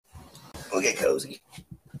We'll get cozy.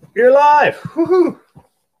 You're live. Woohoo!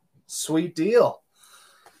 Sweet deal.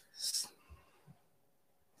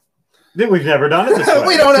 We've never done it this way.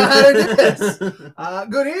 We don't know how to do this.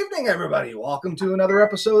 Good evening, everybody. Welcome to another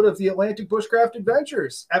episode of the Atlantic Bushcraft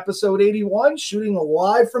Adventures, episode 81, shooting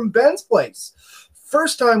live from Ben's place.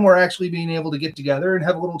 First time we're actually being able to get together and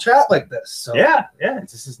have a little chat like this. So yeah.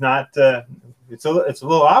 This is not. It's a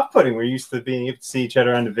little off-putting. We're used to being able to see each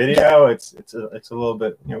other on the video. It's a little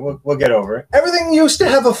bit. You know, we'll get over it. Everything used to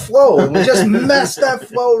have a flow, and we just messed that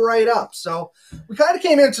flow right up. So we kind of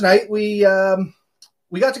came in tonight. We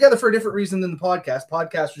got together for a different reason than the podcast.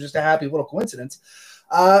 Podcast was just a happy little coincidence,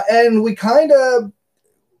 and we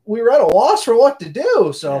were at a loss for what to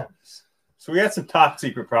do. So we got some top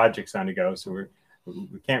secret projects on the go. So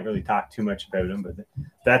we can't really talk too much about them, but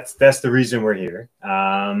that's the reason we're here.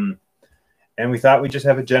 And we thought we'd just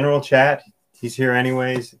have a general chat. He's here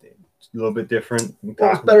anyways. It's a little bit different.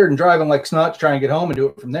 Well, it's better than driving like snot to try and get home and do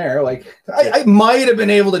it from there. Like I might have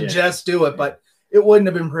been able to just do it, but it wouldn't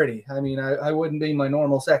have been pretty. I mean, I wouldn't be my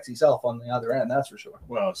normal sexy self on the other end, that's for sure.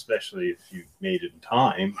 Well, especially if you made it in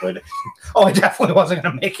time. But I definitely wasn't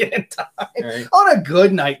going to make it in time. Right. On a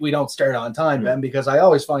good night, we don't start on time, Ben, because I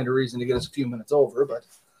always find a reason to get us a few minutes over. But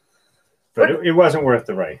it wasn't worth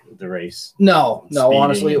the race. No,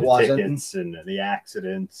 honestly, it wasn't. Tickets and the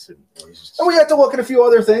accidents. And we got to look at a few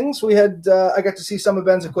other things. We had I got to see some of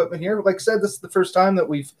Ben's equipment here. Like I said, this is the first time that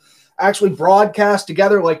we've actually broadcast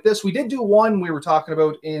together like this. We did do one we were talking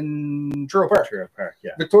about in Truro Park.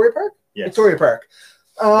 Yeah. Victoria Park? Yes. Victoria Park.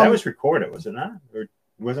 That was recorded, was it not? Or it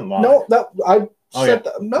wasn't live? No,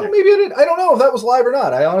 maybe it did. I don't know if that was live or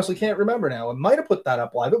not. I honestly can't remember now. I might have put that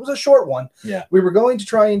up live. It was a short one. Yeah. We were going to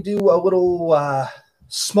try and do a little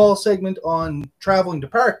small segment on traveling to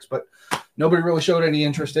parks, but nobody really showed any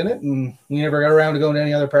interest in it, and we never got around to going to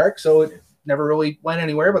any other park, so it never really went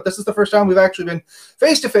anywhere. But this is the first time we've actually been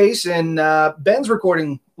face-to-face in Ben's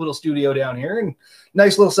recording little studio down here, and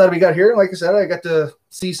nice little setup we got here. And like I said, I got to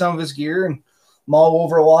see some of his gear and mull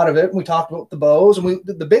over a lot of it, and we talked about the bows. And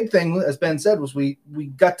the big thing, as Ben said, was we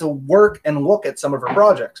got to work and look at some of our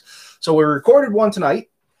projects. So we recorded one tonight.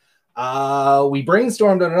 We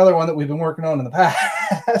brainstormed on another one that we've been working on in the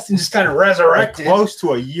past and just kind of resurrected. Close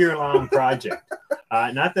to a year-long project.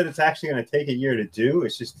 Not that it's actually going to take a year to do.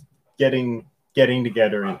 It's just getting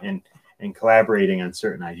together and collaborating on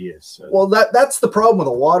certain ideas. So. Well, that's the problem with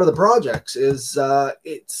a lot of the projects is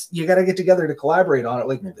you got to get together to collaborate on it.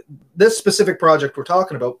 Like this specific project we're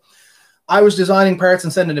talking about, I was designing parts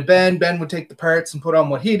and sending to Ben. Ben would take the parts and put on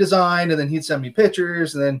what he designed, and then he'd send me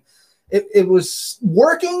pictures, and then it was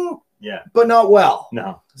working, but not well.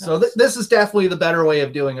 No. So this is definitely the better way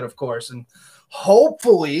of doing it, of course, and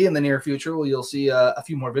hopefully in the near future, you'll see a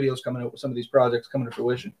few more videos coming out with some of these projects coming to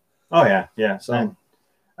fruition. Oh yeah. So, and,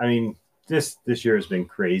 I mean, this year has been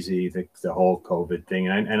crazy. The whole COVID thing,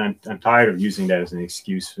 and I'm tired of using that as an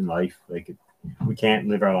excuse in life. Like we can't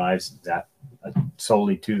live our lives that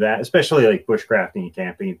solely to that, especially like bushcrafting and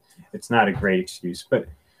camping. It's not a great excuse, but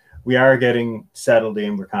we are getting settled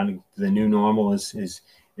in. We're kind of the new normal is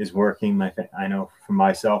working. I know for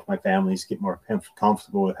myself, my family's get more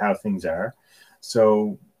comfortable with how things are.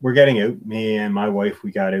 So we're getting out. Me and my wife,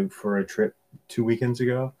 we got out for a trip 2 weekends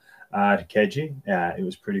ago. To Keji. It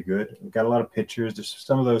was pretty good. We got a lot of pictures. There's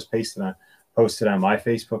some of those posted on my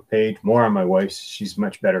Facebook page, more on my wife's. She's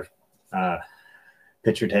much better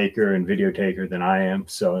picture taker and video taker than I am.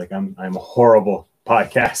 So like I'm a horrible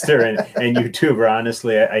podcaster and YouTuber.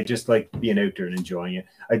 Honestly, I just like being out there and enjoying it.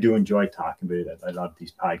 I do enjoy talking about it. I love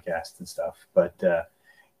these podcasts and stuff, but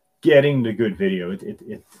getting the good video,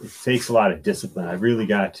 it takes a lot of discipline. I really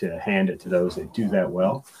got to hand it to those that do that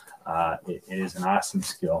well. It is an awesome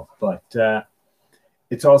skill, but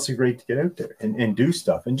it's also great to get out there and do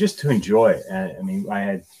stuff and just to enjoy it. I mean, I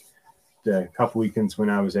had a couple weekends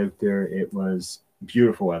when I was out there. It was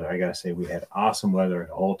beautiful weather. I gotta say, we had awesome weather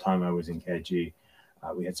the whole time I was in Keji.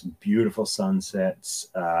 We had some beautiful sunsets.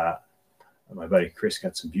 My buddy Chris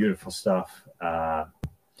got some beautiful stuff.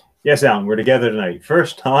 Yes, Alan, we're together tonight.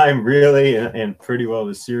 First time really, and pretty well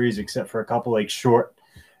this series, except for a couple like short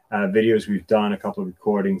videos we've done, a couple of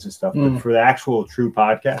recordings and stuff, but for the actual true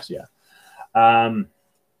podcast, and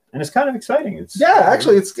it's kind of exciting. It's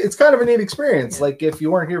kind of a neat experience. Yeah. Like if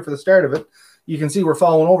you weren't here for the start of it, you can see we're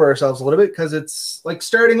falling over ourselves a little bit because it's like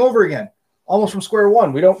starting over again, almost from square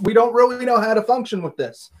one. We don't really know how to function with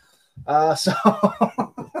this. So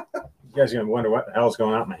you guys are gonna wonder what the hell's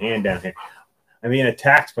going on with my hand down here. I'm being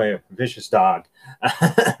attacked by a vicious dog.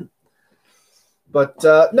 But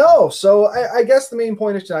no, so I guess the main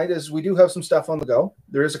point of tonight is we do have some stuff on the go.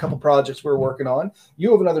 There is a couple projects we're working on.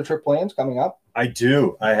 You have another trip planned coming up. I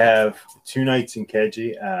do. I have 2 nights in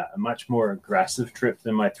Keji, a much more aggressive trip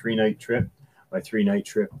than my 3-night trip. My 3-night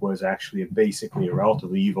trip was actually basically a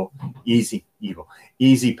relatively easy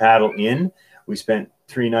paddle in. We spent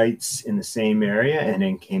 3 nights in the same area and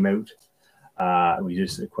then came out. We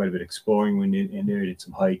just did quite a bit of exploring when in there, did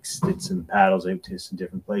some hikes, did some paddles out to some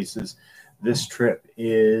different places. This trip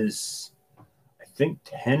is, I think,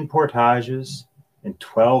 10 portages and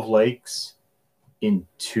 12 lakes in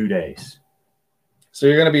 2 days. So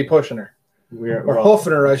you're going to be pushing her, or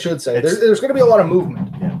hoofing her, I should say. There's going to be a lot of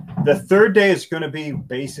movement. Yeah. The 3rd day is going to be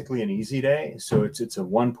basically an easy day. So it's a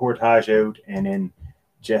 1 portage out and then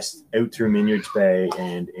just out through Minyards Bay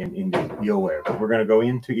and into Eelware. But we're going to go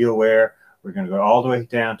into Eelware. We're going to go all the way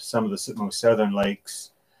down to some of the most southern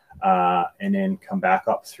lakes, and then come back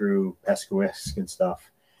up through Pescawisk and stuff.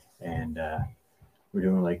 And we're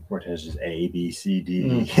doing like portages A, B, C,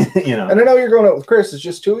 D. You know. And I know you're going out with Chris. Is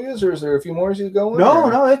just 2 of you, or is there a few more you going?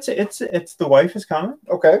 No. It's the wife is coming.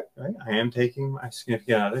 Okay. Right? I am taking my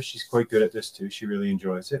significant other. She's quite good at this too. She really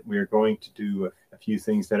enjoys it. We are going to do a few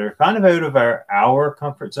things that are kind of out of our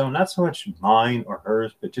comfort zone. Not so much mine or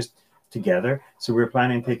hers, but just together. So we're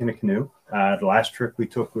planning on taking a canoe. The last trip we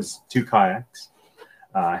took was 2 kayaks.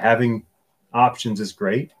 Having options is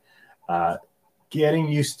great. Getting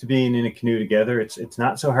used to being in a canoe together, it's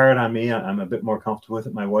not so hard on me. I'm a bit more comfortable with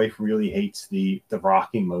it. My wife really hates the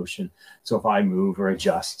rocking motion. So if I move or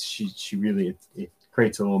adjust, she really it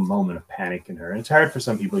creates a little moment of panic in her. And it's hard for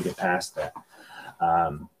some people to get past that.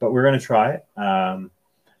 But we're going to try it.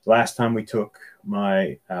 Last time we took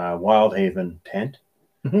my Wild Haven tent,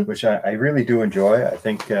 which I really do enjoy. I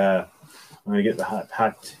think I'm going to get the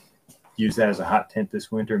hot use that as a hot tent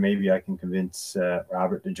this winter. Maybe I can convince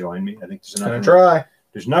Robert to join me. I think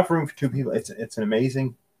there's enough room for 2 people. It's an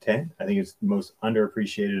amazing tent. I think it's the most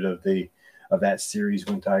underappreciated of that series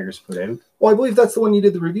Wind Tigers put out. Well, I believe that's the one you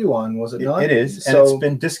did the review on, was it not? It is, and it's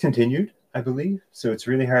been discontinued, I believe. So it's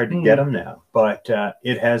really hard to get them now. But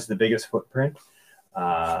it has the biggest footprint.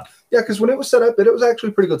 Yeah, because when it was set up, it was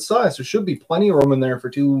actually pretty good size. There should be plenty of room in there for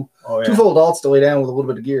two full adults to lay down with a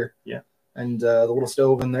little bit of gear. Yeah, and the little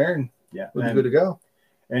stove in there, and we'll be good to go.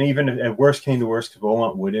 And even if worst came to worst, because we'll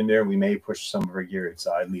want wood in there, we may push some of our gear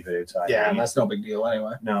outside, leave it outside. Yeah, and that's no big deal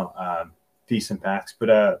anyway. No, decent packs.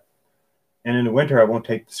 But and in the winter, I won't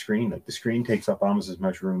take the screen. Like the screen takes up almost as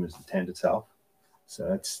much room as the tent itself. So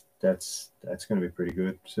that's going to be pretty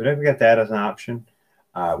good. So then we got that as an option.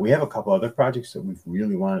 We have a couple other projects that we've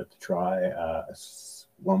really wanted to try.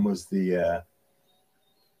 One was the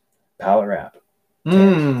pallet wrap.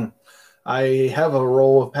 I have a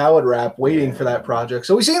roll of pallet wrap waiting for that project.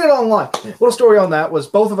 So we've seen it online. Little story on that was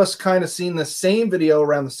both of us kind of seen the same video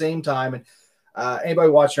around the same time. And anybody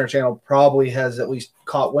watching our channel probably has at least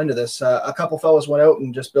caught wind of this. A couple fellas went out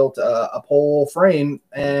and just built a pole frame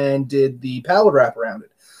and did the pallet wrap around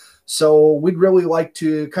it. So we'd really like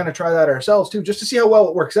to kind of try that ourselves too, just to see how well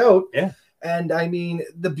it works out. Yeah. And I mean,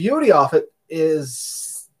 the beauty of it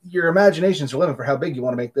is your imagination's your limit for how big you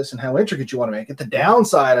want to make this and how intricate you want to make it. The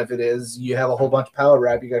downside of it is you have a whole bunch of pallet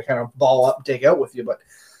wrap you got to kind of ball up and take out with you. But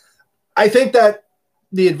I think that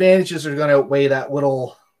the advantages are going to outweigh that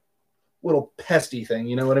little pesty thing.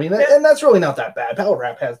 You know what I mean? And that's really not that bad. Pallet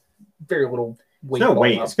wrap has very little weight. No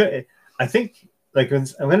weight. It's good. I think like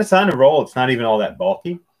when it's on a roll, it's not even all that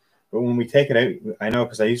bulky. But when we take it out, I know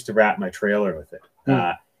because I used to wrap my trailer with it.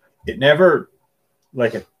 It never,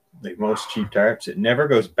 like most cheap tarps, it never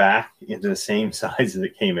goes back into the same size that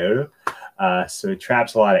it came out of. So it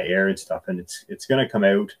traps a lot of air and stuff, and it's going to come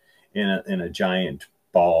out in a giant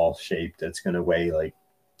ball shape that's going to weigh like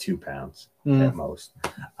 2 pounds at most.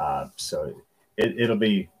 So it'll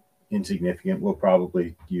be insignificant. We'll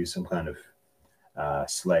probably use some kind of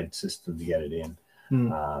sled system to get it in.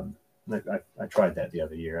 I tried that the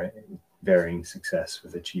other year. Varying success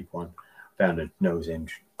with a cheap one. Found a nose in,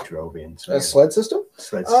 drove in. So a sled system?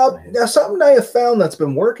 Sled system. Now, something I have found that's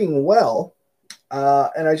been working well,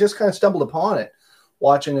 and I just kind of stumbled upon it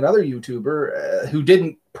watching another YouTuber who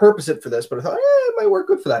didn't purpose it for this, but I thought, it might work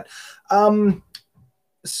good for that.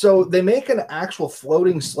 So they make an actual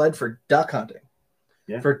floating sled for duck hunting,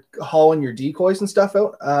 for hauling your decoys and stuff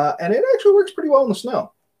out, and it actually works pretty well in the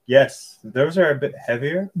snow. Yes, those are a bit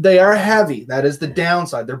heavier. They are heavy. That is the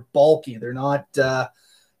downside. They're bulky. They're not.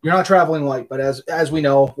 You're not traveling light, but as we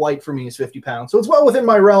know, light for me is 50 pounds, so it's well within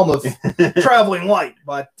my realm of traveling light.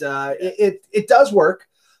 But it does work.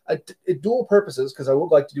 It dual purposes, because I would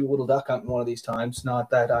like to do a little duck hunting one of these times. Not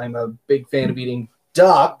that I'm a big fan of eating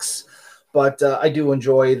ducks, but I do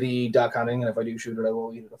enjoy the duck hunting, and if I do shoot it, I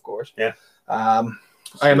will eat it, of course. Yeah. I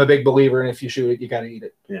am a big believer in if you shoot it, you got to eat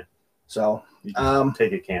it. Yeah. So You can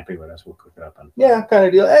take it camping with us. We'll cook it up. Yeah, kind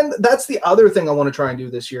of deal. And that's the other thing I want to try and do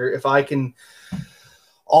this year. If I can,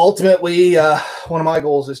 ultimately, one of my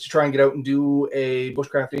goals is to try and get out and do a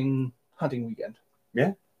bushcrafting hunting weekend.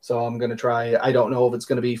 Yeah. So I'm going to try. I don't know if it's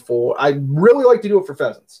going to be for. I really like to do it for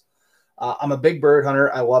pheasants. I'm a big bird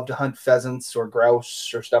hunter. I love to hunt pheasants or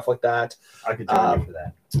grouse or stuff like that. I could join you for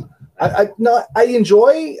that. I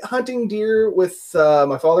enjoy hunting deer with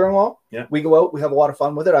my father-in-law. Yeah. We go out. We have a lot of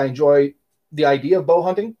fun with it. I enjoy the idea of bow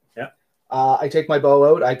hunting. Yeah. I take my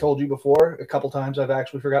bow out. I told you before, a couple times I've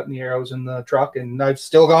actually forgotten the arrows in the truck, and I've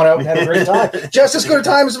still gone out and had a great time. Just as good a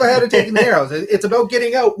time as if I had taken the arrows. It's about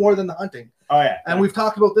getting out more than the hunting. Oh, yeah. And we've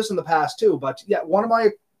talked about this in the past, too. But, yeah, one of my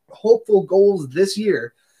hopeful goals this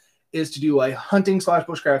year is to do a hunting /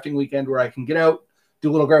 bushcrafting weekend where I can get out, do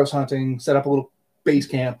a little grouse hunting, set up a little base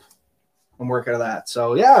camp, and work out of that.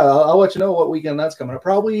 So, yeah, I'll let you know what weekend that's coming up.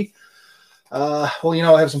 Probably, I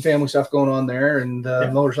have some family stuff going on there, and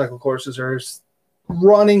motorcycle courses are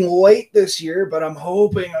running late this year, but I'm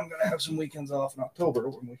hoping I'm going to have some weekends off in October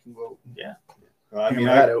when we can go. Yeah.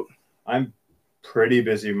 Well, I'm pretty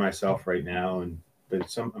busy myself right now,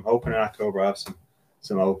 but I'm hoping in October I'll have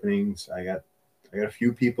some openings. I got a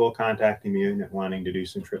few people contacting me and wanting to do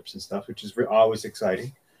some trips and stuff, which is always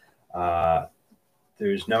exciting.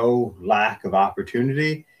 There's no lack of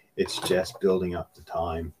opportunity. It's just building up the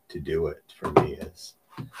time to do it for me.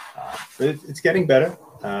 But it's getting better.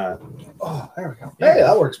 There we go. Yeah. Hey,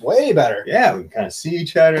 that works way better. Yeah, we can kind of see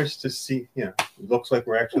each other to see, it looks like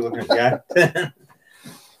we're actually looking at the guy.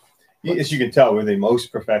 As you can tell, we're the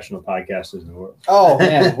most professional podcasters in the world. Oh,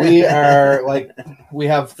 man. We are we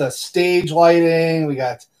have the stage lighting. We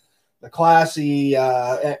got the classy,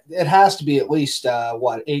 it has to be at least,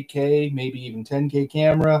 8K, maybe even 10K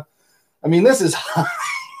camera. I mean, this is high.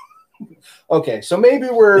 Okay, so maybe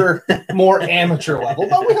we're more amateur level,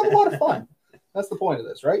 but we have a lot of fun. That's the point of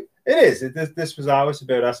this, right? It is. This was always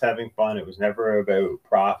about us having fun. It was never about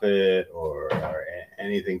profit or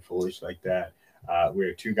anything foolish like that.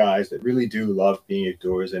 We're two guys that really do love being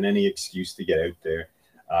outdoors, and any excuse to get out there.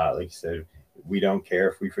 Like you said, we don't care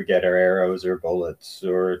if we forget our arrows or bullets,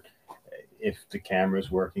 or if the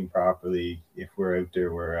camera's working properly. If we're out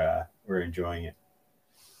there, we're enjoying it.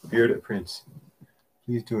 Bearded Prince,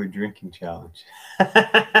 please do a drinking challenge.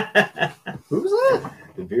 Who's that?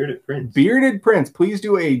 The Bearded Prince. Bearded Prince, please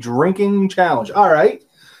do a drinking challenge. All right.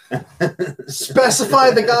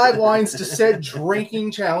 Specify the guidelines to said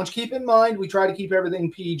drinking challenge. Keep in mind, we try to keep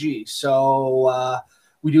everything PG. So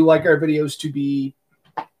we do like our videos to be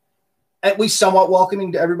at least somewhat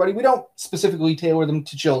welcoming to everybody. We don't specifically tailor them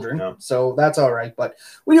to children, so that's all right. But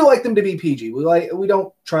we do like them to be PG. We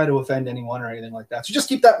don't try to offend anyone or anything like that. So just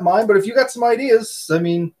keep that in mind. But if you got some ideas, I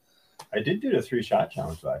mean, I did do the 3-shot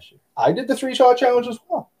challenge last year. I did the 3-shot challenge as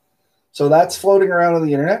well. So that's floating around on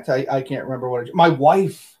the internet. I can't remember what my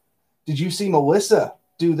wife. Did you see Melissa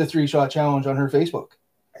do the 3-shot challenge on her Facebook?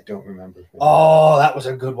 I don't remember. Oh, that was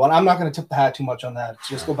a good one. I'm not going to tip the hat too much on that.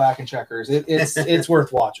 Just go back and check hers. It's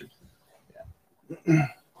worth watching. Yeah.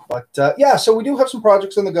 But so we do have some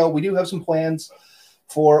projects on the go. We do have some plans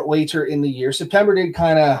for later in the year. September did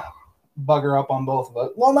kind of bugger up on both of us.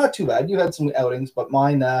 Well, not too bad. You had some outings, but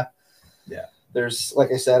mine, there's,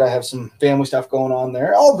 like I said, I have some family stuff going on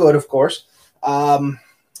there. All good, of course.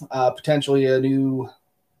 Potentially a new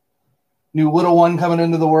little one coming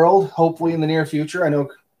into the world, hopefully in the near future. I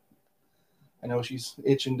know she's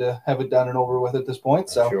itching to have it done and over with at this point.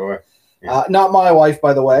 So, sure. Yeah. Not my wife,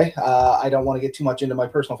 by the way. I don't want to get too much into my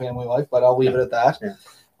personal family life, but I'll leave it at that. Yeah.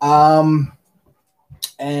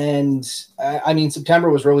 And I mean, September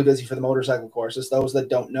was really busy for the motorcycle courses. Those that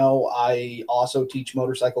don't know, I also teach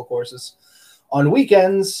motorcycle courses on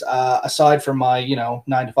weekends, aside from my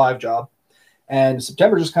 9-to-5 job. And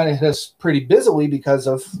September just kind of hit us pretty busily because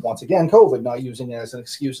of, once again, COVID. Not using it as an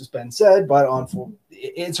excuse, as Ben said, but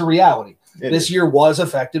it's a reality. This year was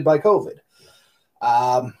affected by COVID.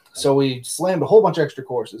 So we slammed a whole bunch of extra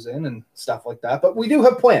courses in and stuff like that. But we do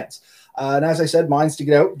have plans. And as I said, mine's to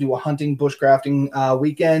get out, do a hunting, bushcrafting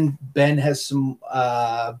weekend. Ben has some,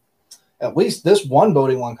 at least this one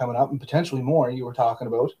boating one coming up and potentially more you were talking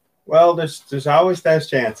about. Well, there's always those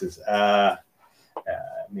chances.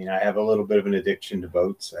 I mean, I have a little bit of an addiction to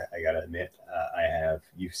boats. I got to admit,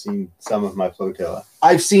 you've seen some of my flotilla.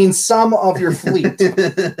 I've seen some of your fleet.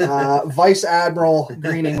 Vice Admiral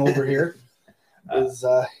Greening over here is,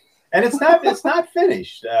 and it's not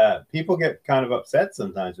finished. People get kind of upset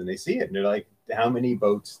sometimes when they see it, and they're like, "How many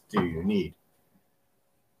boats do you need?"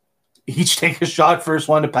 Each take a shot. First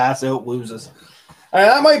one to pass out loses.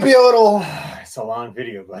 That might be a little. It's a long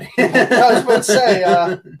video, buddy. I was about to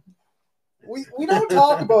say. we don't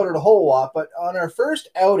talk about it a whole lot, but on our first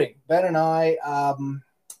outing, Ben and I,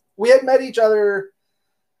 we had met each other.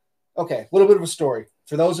 Okay, a little bit of a story.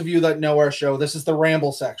 For those of you that know our show, this is the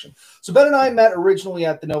ramble section. So Ben and I met originally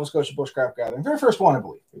at the Nova Scotia Bushcraft Gathering, very first one, I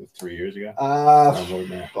believe. 3 years ago. Heck, I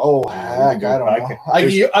don't know.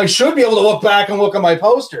 I should be able to look back and look at my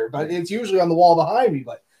poster, but it's usually on the wall behind me.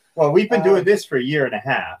 But well, we've been doing this for a year and a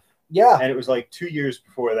half. Yeah, and it was like 2 years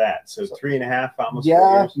before that, so 3.5, almost.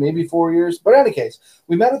 4 years. Maybe 4 years. But in any case,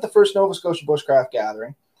 we met at the first Nova Scotia Bushcraft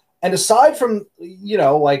Gathering. And aside from,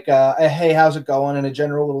 like a hey, how's it going, and a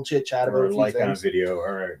general little chit chat about a few things, on a video,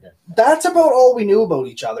 or that's about all we knew about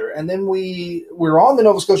each other. And then we were on the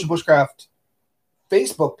Nova Scotia Bushcraft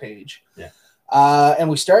Facebook page, and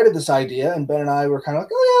we started this idea. And Ben and I were kind of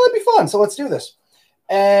like, oh yeah, that'd be fun. So let's do this.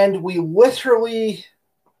 And we literally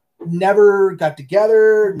never got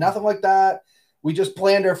together, nothing like that. We just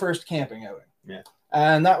planned our first camping outing. Yeah.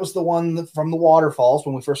 And that was the one from the waterfalls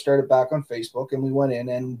when we first started back on Facebook, and we went in,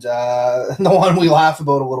 and the one we laugh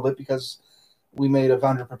about a little bit because we may have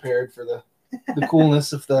underprepared for the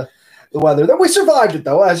coolness of the weather. That we survived it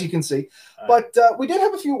though, as you can see. But we did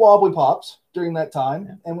have a few wobbly pops during that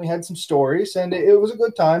time, and we had some stories, and it was a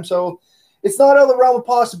good time. So it's not out of the realm of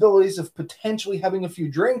possibilities of potentially having a few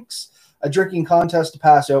drinks, a drinking contest to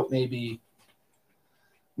pass out, maybe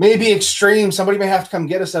extreme. Somebody may have to come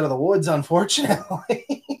get us out of the woods,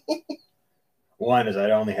 unfortunately. One is I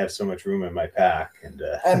only have so much room in my pack, and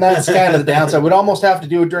that's kind of the downside. We'd almost have to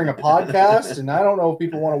do it during a podcast, and I don't know if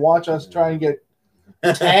people want to watch us try and get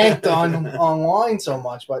tanked online so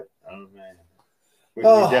much. But oh man, we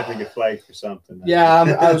definitely get flagged for something. Yeah,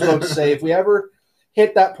 I was about to say, if we ever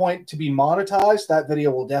hit that point to be monetized, that video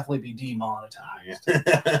will definitely be demonetized.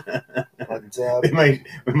 But,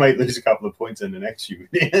 we might lose a couple of points in the next shoot.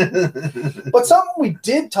 But something we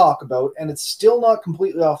did talk about, and it's still not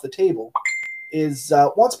completely off the table, is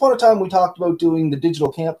once upon a time we talked about doing the digital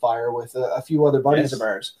campfire with a few other buddies of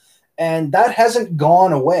ours, and that hasn't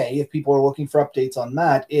gone away. If people are looking for updates on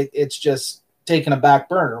that, it's just taken a back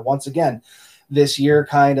burner once again. This year,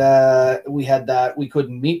 we had that we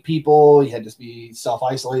couldn't meet people. You had to be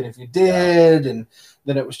self-isolated if you did, and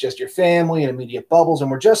then it was just your family and immediate bubbles. And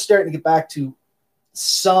we're just starting to get back to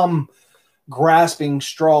some grasping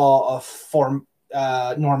straw of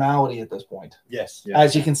normality at this point. Yes.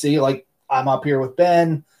 As you can see, like I'm up here with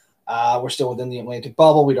Ben. We're still within the Atlantic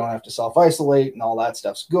bubble. We don't have to self-isolate, and all that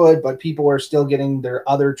stuff's good. But people are still getting their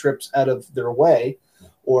other trips out of their way.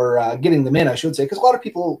 Or getting them in, I should say, because a lot of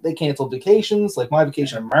people, they canceled vacations. Like my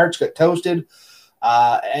vacation in March got toasted,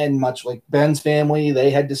 and much like Ben's family,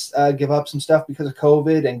 they had to give up some stuff because of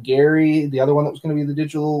COVID. And Gary, the other one that was going to be the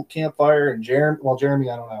digital campfire, and Jeremy,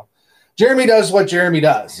 I don't know. Jeremy does what Jeremy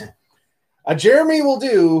does. A Jeremy will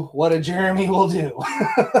do what a Jeremy will do.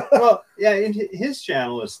 Well, yeah, and his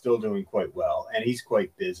channel is still doing quite well, and he's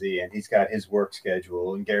quite busy, and he's got his work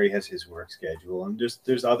schedule, and Gary has his work schedule, and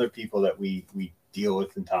there's other people that we deal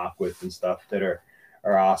with and talk with and stuff that are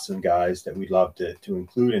awesome guys that we'd love to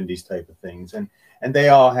include in these type of things, and they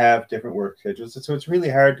all have different work schedules, so it's really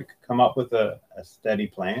hard to come up with a steady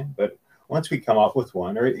plan. But once we come up with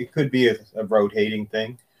one, or it could be a rotating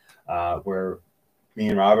thing, where me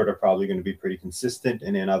and Robert are probably going to be pretty consistent,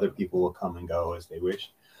 and then other people will come and go as they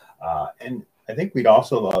wish. And I think we'd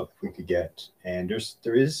also love if we could get, and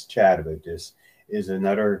there is chat about this, is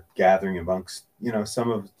another gathering amongst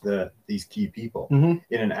some of these key people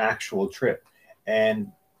in an actual trip.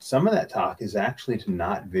 And some of that talk is actually to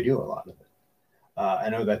not video a lot of it. I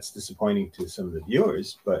know that's disappointing to some of the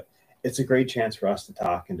viewers, but it's a great chance for us to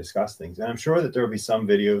talk and discuss things. And I'm sure that there will be some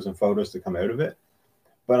videos and photos to come out of it,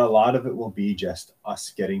 but a lot of it will be just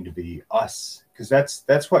us getting to be us, because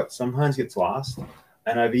that's what sometimes gets lost.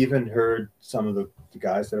 And I've even heard some of the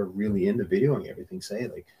guys that are really into videoing everything say,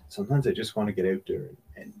 like, sometimes I just want to get out there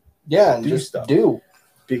and do stuff.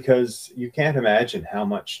 Because you can't imagine how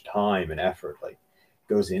much time and effort like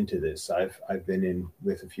goes into this. I've been in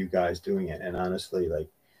with a few guys doing it, and honestly, like,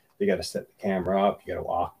 they got to set the camera up, you got to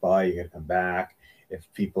walk by, you got to come back.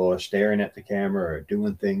 If people are staring at the camera or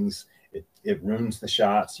doing things, it ruins the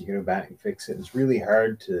shots. You got to go back and fix it. It's really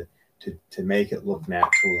hard to make it look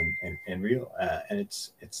natural and real. And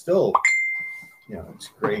it's still, it's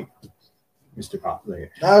great. Mr. Popular.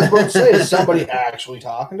 I was about to say, is somebody actually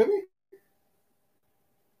talking to me?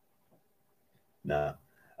 No.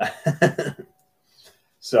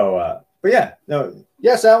 So, but yeah, no.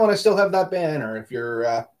 Yes, Alan, I still have that banner. If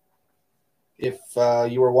you're, if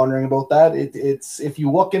you were wondering about that, it's if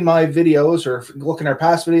you look in my videos or if you look in our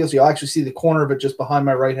past videos, you'll actually see the corner of it just behind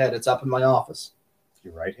my right head. It's up in my office.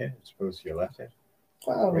 Your right head as opposed to your left head?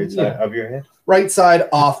 Well, Right side of your head? Right side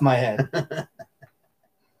off my head.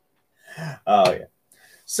 Oh, yeah.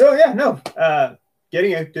 So, yeah, no.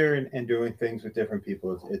 Getting out there and doing things with different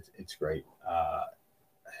people, it's great.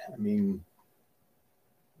 I mean,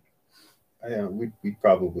 we'd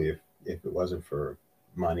probably, if it wasn't for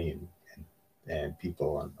money and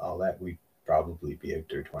people and all that, we'd probably be out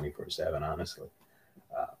there 24/7, honestly.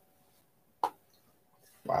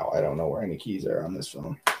 Wow, I don't know where any keys are on this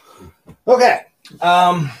phone. Okay.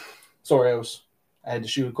 Sorry, I had to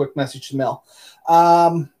shoot a quick message to Mel.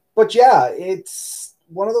 But yeah, it's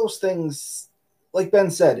one of those things, like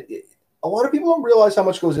Ben said, a lot of people don't realize how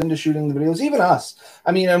much goes into shooting the videos, even us.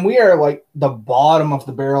 I mean, and we are like the bottom of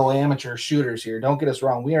the barrel amateur shooters here. Don't get us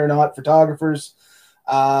wrong. We are not photographers.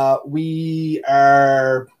 We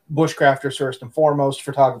are bushcrafters first and foremost,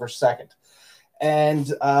 photographers second. And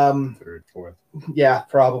third, fourth. Yeah,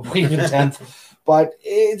 probably even 10th. But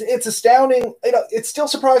it's astounding. It still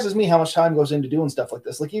surprises me how much time goes into doing stuff like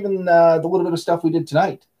this. Like even the little bit of stuff we did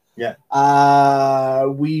tonight. Yeah.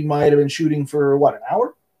 We might have been shooting for what, an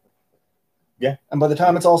hour? Yeah. And by the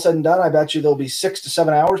time it's all said and done, I bet you there'll be 6 to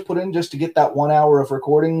 7 hours put in just to get that 1 hour of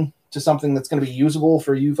recording to something that's going to be usable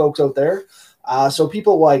for you folks out there. So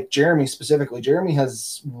people like Jeremy specifically. Jeremy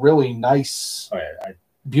has really nice,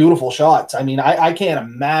 beautiful shots. I mean, I can't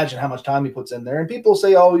imagine how much time he puts in there. And people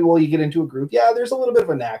say, oh, well, you get into a group. Yeah, there's a little bit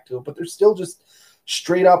of a knack to it, but there's still just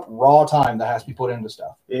straight up raw time that has to be put into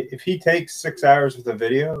stuff. If he takes 6 hours with a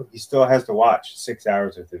video, he still has to watch 6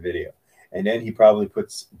 hours with the video. And then he probably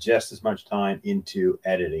puts just as much time into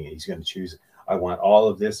editing. He's going to choose, I want all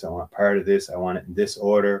of this. I want part of this. I want it in this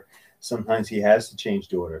order. Sometimes he has to change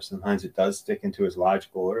the order. Sometimes it does stick into his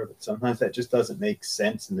logical order, but sometimes that just doesn't make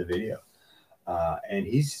sense in the video. And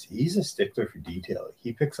he's a stickler for detail.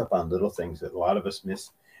 He picks up on little things that a lot of us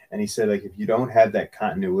miss. And he said, like, if you don't have that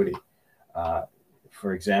continuity,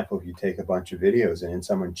 for example, if you take a bunch of videos and then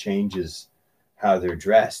someone changes how they're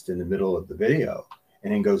dressed in the middle of the video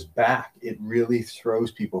and then goes back, it really throws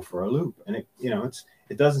people for a loop. And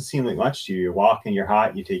it doesn't seem like much to you. You're walking, you're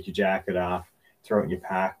hot, you take your jacket off, throw it in your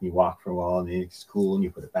pack, and you walk for a while, and then it's cool, and you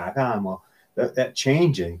put it back on. Well, that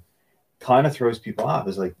changing kind of throws people off.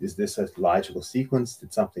 It's like, is this a logical sequence?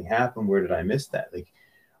 Did something happen? Where did I miss that? Like,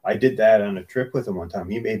 I did that on a trip with him one time.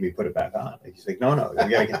 He made me put it back on. Like, he's like, no, we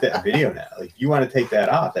got to get that video now. Like, you want to take that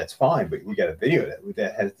off, that's fine, but we got a video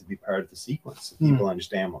that has to be part of the sequence so people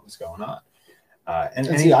understand what was going on. And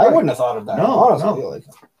see, I wouldn't have thought of that. No.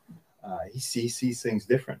 He sees things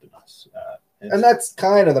different than us. And that's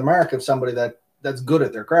kind of the mark of somebody that's good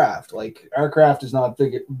at their craft. Like, our craft is not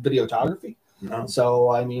videography. No.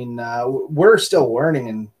 So, I mean, we're still learning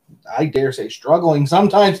and I dare say struggling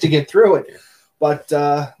sometimes to get through it. But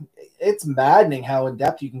it's maddening how in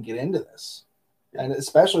depth you can get into this. And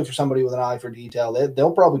especially for somebody with an eye for detail,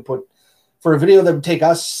 they'll probably put, for a video that would take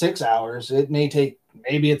us 6 hours, it may take,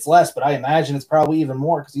 maybe it's less, but I imagine it's probably even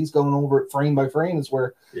more because he's going over it frame by frame. Is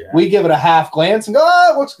where we give it a half glance and go,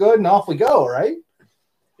 oh, it looks good, and off we go, right?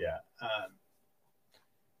 Yeah.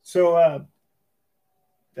 So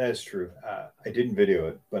that is true. I didn't video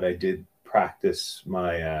it, but I did practice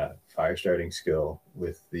my fire starting skill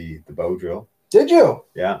with the bow drill. Did you?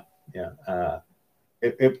 Yeah.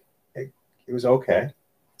 It was okay.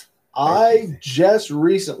 I just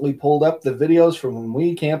recently pulled up the videos from when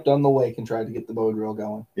we camped on the lake and tried to get the bow drill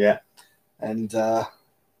going. Yeah. And that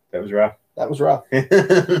was rough. That was rough.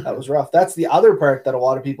 That was rough. That's the other part that a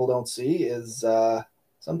lot of people don't see is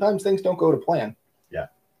sometimes things don't go to plan. Yeah.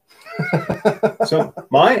 So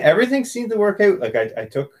everything seemed to work out. Like I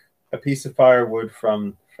took a piece of firewood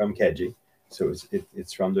from Keji. So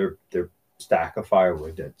it's from their stack of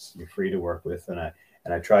firewood that you're free to work with. And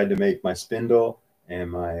I tried to make my spindle and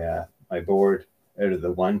my board out of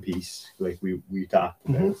the one piece like we talked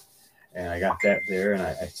about. And I got that there and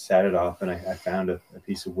I sat it off and I found a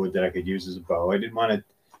piece of wood that I could use as a bow. I didn't want to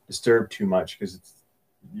disturb too much because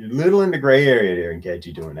you're a little in the gray area there in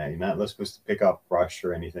Keji doing that. You're not supposed to pick up brush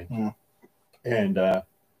or anything. And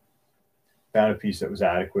found a piece that was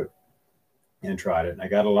adequate and tried it. And I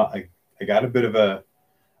got I got a bit of a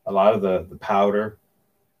lot of the powder,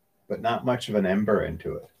 but not much of an ember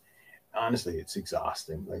into it. Honestly, it's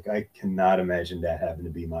exhausting. Like, I cannot imagine that having to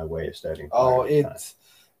be my way of studying.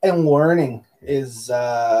 And learning is,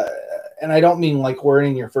 and I don't mean like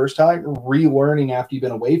learning your first time, relearning after you've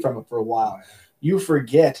been away from it for a while. You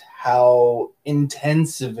forget how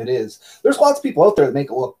intensive it is. There's lots of people out there that make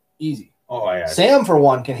it look easy. Oh, yeah. Sam, for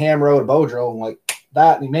one, can hammer out a bow drill and like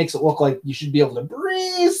that, and he makes it look like you should be able to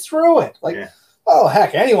breeze through it. Like, oh,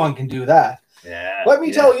 heck, anyone can do that. Yeah. Let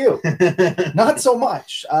me tell you, not so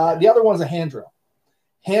much. The other one's a hand drill.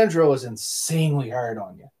 hand drill is insanely hard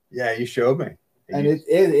on you. Yeah, you showed me. And it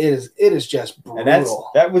is just brutal. And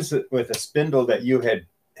that was with a spindle that you had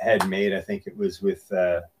made. I think it was with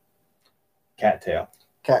cattail.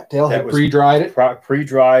 Cattail had pre-dried it.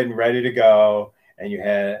 Pre-dried and ready to go. And you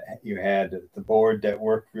had the board that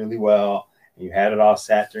worked really well. And you had it all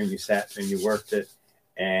sat there, and you sat there and you worked it.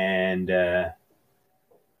 And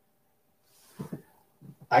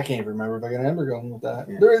I can't remember if I got an ember going with that.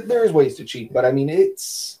 Yeah. There's ways to cheat, but I mean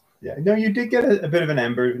no, you did get a bit of an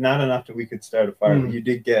ember, not enough that we could start a fire, but you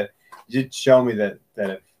did show me that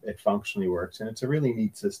it functionally works, and it's a really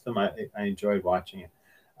neat system. I enjoyed watching it.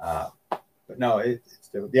 But no, it's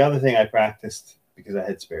the other thing I practiced because I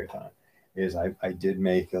had spare time is I did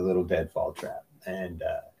make a little deadfall trap and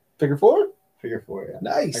figure four, yeah.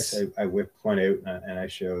 Nice. I whipped one out and I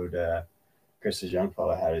showed Chris's young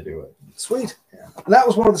fella how to do it. Sweet. Yeah. And that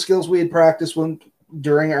was one of the skills we had practiced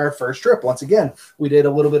during our first trip. Once again, we did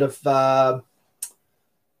a little bit of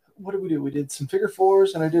what did we do? We did some figure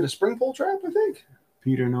fours and I did a spring pole trap, I think.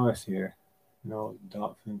 Peter North here. No,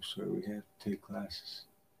 don't think so. We have to take classes.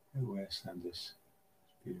 West on this.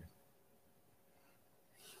 Peter.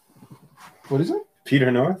 What is it?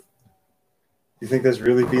 Peter North? You think that's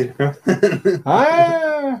really Peter North?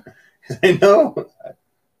 I know.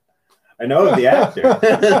 I know the actor.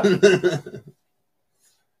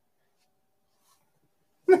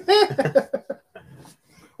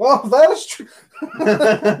 Well, that is true.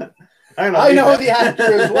 I know the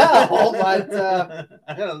actor as well, but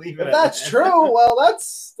I'm gonna leave it. If that's true, well,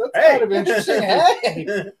 that's kind of interesting. Hey,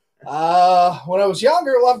 when I was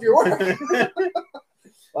younger, loved your work,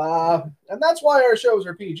 and that's why our shows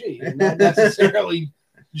are PG and not necessarily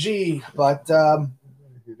G. But do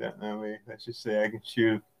that way. Let's just say I can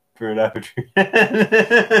shoot for an aperture.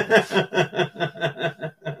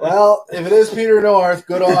 Well, if it is Peter North,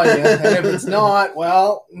 good on you. And if it's not,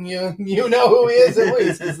 well, you know who he is at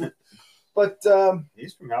least. But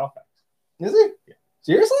he's from Halifax. Is he? Yeah.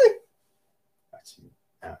 Seriously?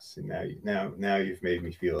 Now you've made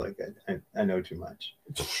me feel like I know too much.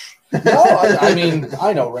 No, I mean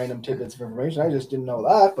I know random tidbits of information. I just didn't know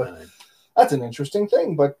that, but that's an interesting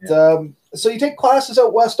thing. But yeah. So you take classes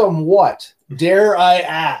out west on what? Dare I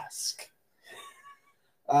ask?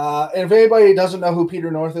 And if anybody doesn't know who Peter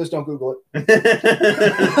North is, don't Google it.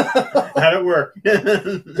 How'd it work?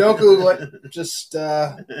 Don't Google it. Just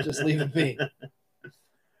leave it be.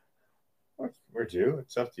 We're due.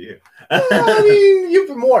 It's up to you. I mean, you've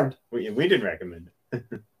been warned. We didn't recommend it.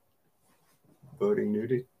 Voting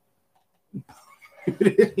nudity.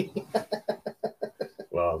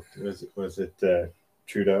 Well, was it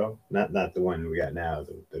Trudeau? Not the one we got now.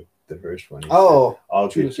 The first one. Oh, all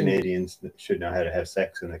good Canadians should know how to have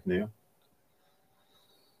sex in the canoe.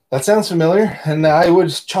 That sounds familiar, and I would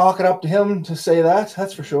chalk it up to him to say that.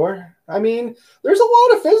 That's for sure. I mean, there's a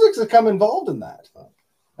lot of physics that come involved in that.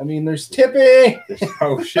 I mean, there's tipping. There's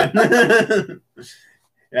ocean.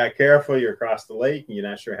 Yeah, careful. You're across the lake, and you're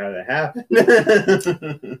not sure how that happened.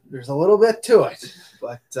 There's a little bit to it,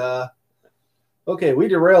 but okay, we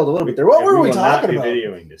derailed a little bit there. What were we talking about?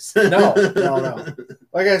 Videoing this. No.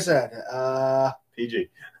 Like I said, PG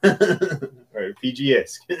or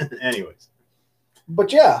PG-esque. Anyways,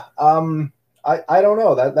 but yeah, I don't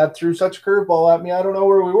know that threw such a curveball at me. I don't know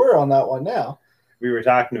where we were on that one now. We were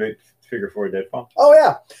talking about figure four deadfall. Oh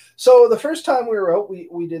yeah. So the first time we were out,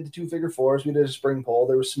 we did the 2 figure fours. We did a spring pole.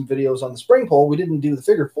 There was some videos on the spring pole. We didn't do the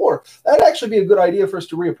figure four. That'd actually be a good idea for us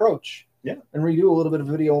to reapproach. Yeah. And redo a little bit of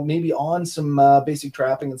video, maybe on some basic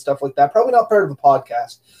trapping and stuff like that. Probably not part of the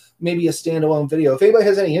podcast. Maybe a standalone video. If anybody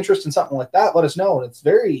has any interest in something like that, let us know. And it's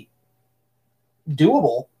very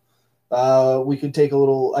doable. We could take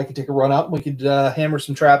I could take a run up. We could hammer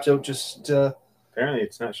some traps out. Apparently,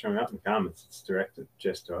 it's not showing up in the comments. It's directed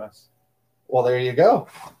just to us. Well, there you go.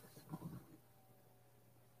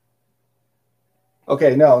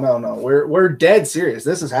 Okay, no. We're dead serious.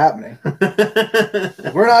 This is happening.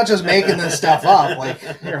 We're not just making this stuff up. Like,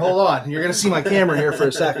 here, hold on. You're gonna see my camera here for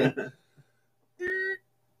a second.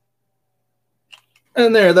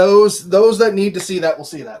 And there, those that need to see that will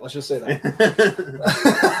see that. Let's just say that.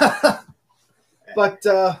 But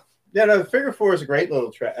yeah, no, the figure four is a great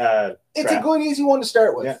little trap. It's a good, easy one to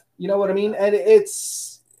start with. Yeah. You know what I mean? And it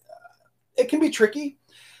can be tricky.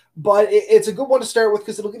 But it's a good one to start with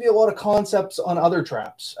because it'll give you a lot of concepts on other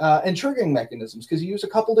traps and triggering mechanisms because you use a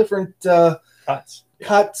couple different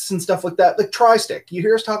cuts and stuff like that. Like tri-stick. You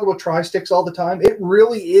hear us talk about tri-sticks all the time. It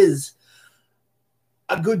really is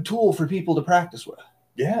a good tool for people to practice with.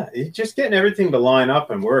 Yeah, it's just getting everything to line up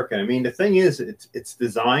and work. And I mean, the thing is, it's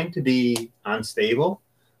designed to be unstable,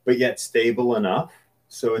 but yet stable enough.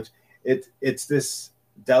 So it's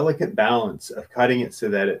delicate balance of cutting it so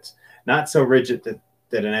that it's not so rigid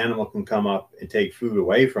that an animal can come up and take food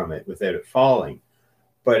away from it without it falling,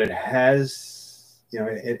 but it has,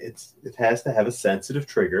 it has to have a sensitive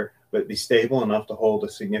trigger, but be stable enough to hold a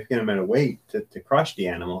significant amount of weight to crush the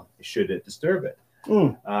animal should it disturb it.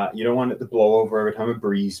 You don't want it to blow over every time a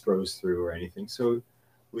breeze blows through or anything. So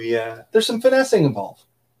there's some finessing involved.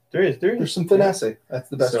 There's some finessing. That's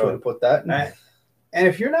the best way to put that. And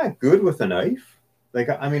if you're not good with a knife, like,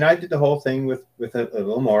 I mean, I did the whole thing with a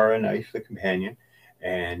Lamora knife, the companion,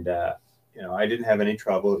 and I didn't have any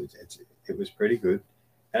trouble. It was pretty good,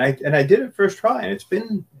 and I did it first try, and it's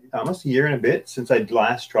been almost a year and a bit since I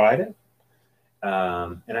last tried it,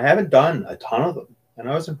 and I haven't done a ton of them, and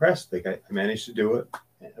I was impressed. Like I managed to do it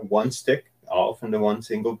one stick, all from the one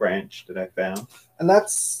single branch that I found. And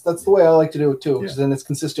that's the way I like to do it too, because then it's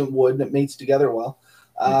consistent wood and it mates together well.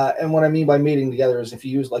 And what I mean by mating together is if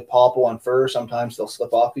you use like popple on fir, sometimes they'll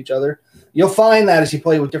slip off each other. You'll find that as you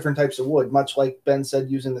play with different types of wood, much like Ben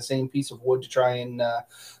said, using the same piece of wood to try and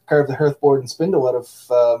carve the hearthboard and spindle out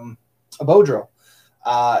of a bow drill.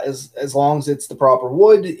 As long as it's the proper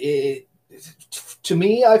wood, to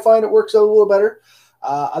me, I find it works out a little better.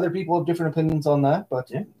 Other people have different opinions on that,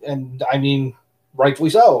 but and I mean, rightfully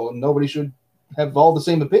so. Nobody should have all the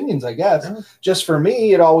same opinions, I guess. Just for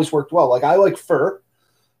me, it always worked well. Like I like fir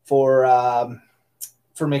for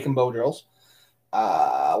making bow drills.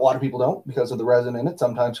 A lot of people don't because of the resin in it.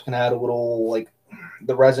 Sometimes it can add a little, like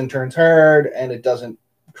the resin turns hard and it doesn't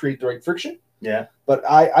create the right friction. Yeah. But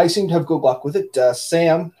I seem to have good luck with it.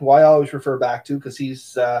 Sam, who I always refer back to because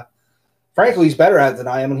he's frankly, he's better at it than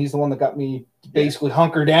I am, and he's the one that got me to basically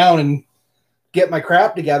hunker down and get my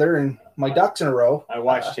crap together and my ducks in a row. I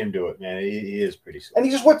watched him do it, man. He is pretty slow. And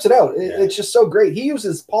he just whips it out. It's just so great. He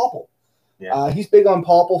uses popple. He's big on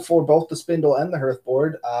popple for both the spindle and the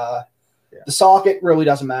hearthboard. The socket really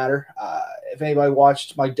doesn't matter. If anybody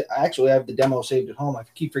watched actually, I have the demo saved at home. I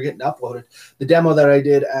keep forgetting to upload it. The demo that I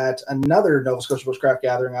did at another Nova Scotia Bushcraft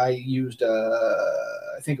gathering, I used,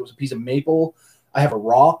 I think it was a piece of maple. I have a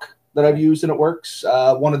rock that I've used and it works.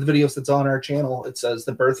 One of the videos that's on our channel, it says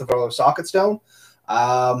the birth of a socket stone.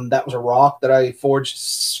 That was a rock that I forged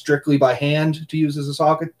strictly by hand to use as a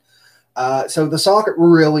socket. So the socket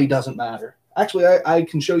really doesn't matter. Actually, I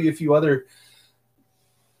can show you a few other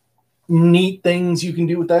neat things you can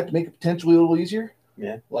do with that to make it potentially a little easier.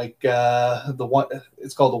 Yeah. Like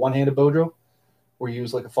it's called the one-handed bow drill, where you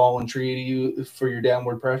use like a fallen tree for your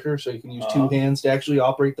downward pressure. So you can use two hands to actually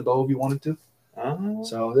operate the bow if you wanted to.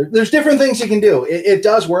 So there's different things you can do. It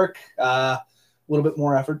does work. A little bit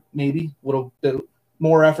more effort, maybe. A little bit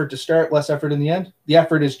more effort to start, less effort in the end. The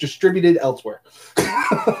effort is distributed elsewhere.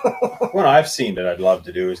 One I've seen that I'd love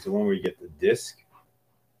to do is the one where you get the disc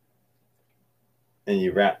and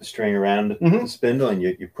you wrap the string around the spindle and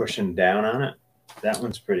you're pushing down on it. That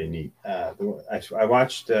one's pretty neat. I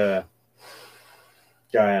watched a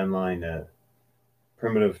guy online,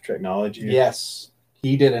 Primitive Technology. Yes.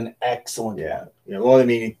 He did an excellent job. Yeah. Well, I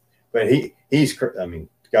mean, but he's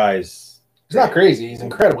guys. He's not crazy. He's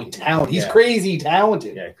incredibly talented. He's crazy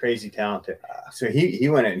talented. Yeah, crazy talented. So he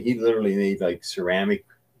went in and he literally made like ceramic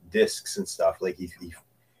discs and stuff. Like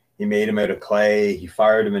he made them out of clay. He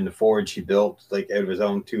fired them in the forge he built like out of his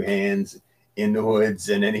own two hands in the woods.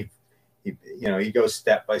 And then he goes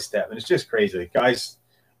step by step. And it's just crazy. Like guys,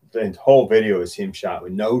 the whole video is him shot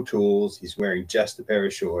with no tools. He's wearing just a pair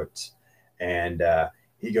of shorts. And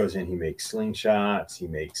he goes in, he makes slingshots, he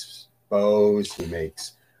makes bows, he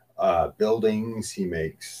makes buildings, he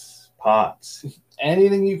makes pots.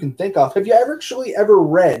 Anything you can think of. Have you ever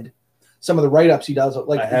read some of the write-ups he does?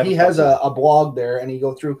 Like he has a blog there and he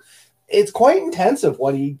go through. It's quite intensive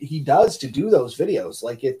what he does to do those videos.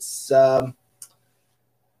 Like it's I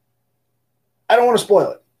don't want to spoil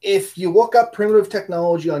it. If you look up Primitive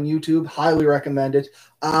Technology on YouTube, highly recommend it.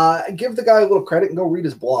 Give the guy a little credit and go read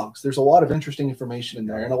his blogs. There's a lot of interesting information in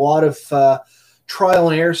there and a lot of trial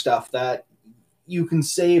and error stuff that you can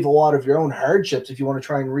save a lot of your own hardships if you want to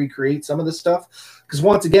try and recreate some of this stuff. Because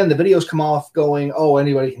once again, the videos come off going, oh,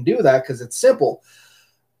 anybody can do that because it's simple.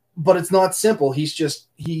 But it's not simple.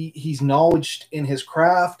 He's knowledged in his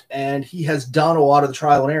craft and he has done a lot of the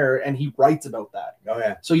trial and error and he writes about that. Oh,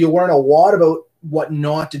 yeah. So you'll learn a lot about what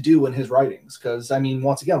not to do in his writings. Because, I mean,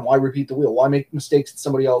 once again, why repeat the wheel? Why make mistakes that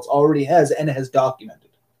somebody else already has and has documented?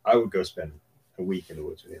 I would go spend a week in the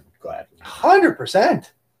woods with him. Gladly. 100%.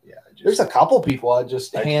 Yeah. There's a couple people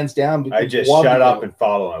hands down. I just shut up and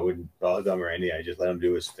follow him. I wouldn't bug him or anything. I just let him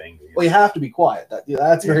do his thing. Well, you have to be quiet.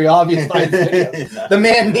 That's very obvious by the video. The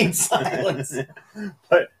man needs silence.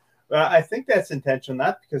 But Well, I think that's intentional,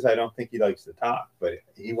 not because I don't think he likes to talk, but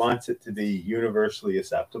he wants it to be universally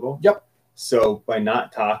acceptable. Yep. So by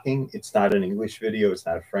not talking, it's not an English video, it's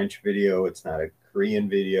not a French video, it's not a Korean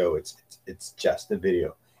video, it's just a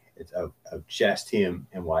video. It's of just him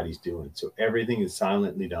and what he's doing. So everything is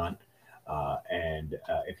silently done. And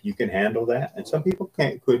if you can handle that, and some people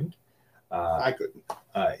couldn't. I couldn't.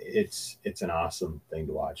 It's an awesome thing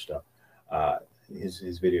to watch, though.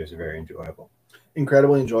 His videos are very enjoyable.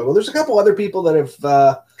 Incredibly enjoyable. There's a couple other people that have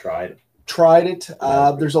tried it.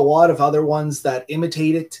 There's a lot of other ones that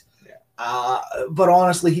imitate it. Yeah. But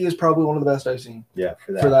honestly, he is probably one of the best I've seen. Yeah,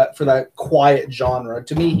 for that quiet genre.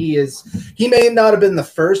 To me, he may not have been the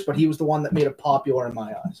first, but he was the one that made it popular in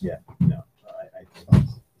my eyes. Yeah, no, I think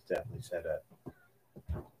he's definitely set a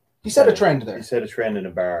trend there. He set a trend in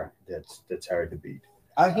a bar that's hard to beat.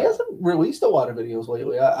 He hasn't released a lot of videos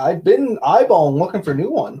lately. I've been eyeballing looking for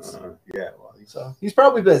new ones. Yeah, well, he's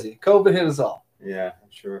probably busy. COVID hit us all. Yeah,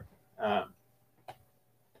 I'm sure.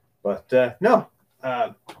 No.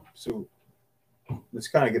 So let's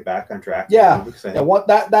kind of get back on track. Yeah.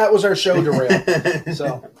 That was our show derail.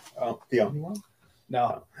 So. The only one?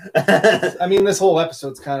 No. I mean, this whole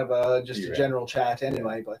episode's kind of just a general chat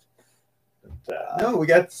anyway. But no, we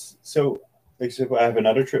got I have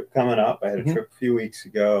another trip coming up. I had a trip a few weeks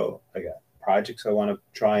ago. I got projects I want to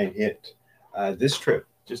try and hit. This trip,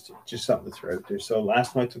 just something to throw out there. So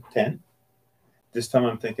last night I took tent. This time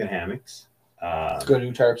I'm thinking hammocks. Go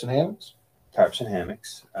to tarps and hammocks. Tarps and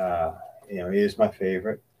hammocks. It is my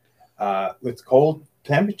favorite. With cold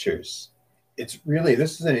temperatures,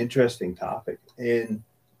 this is an interesting topic.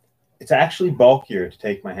 It's actually bulkier to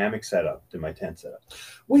take my hammock setup than my tent setup.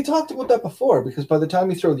 We talked about that before, because by the time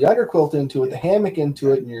you throw the underquilt into it, the hammock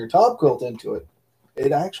into it, and your top quilt into it,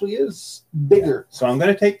 it actually is bigger. Yeah. So I'm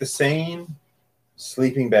going to take the same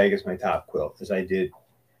sleeping bag as my top quilt as I did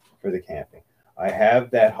for the camping. I have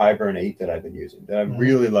that Hibernate that I've been using that I'm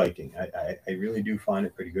really liking. I really do find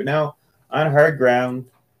it pretty good. Now, on hard ground,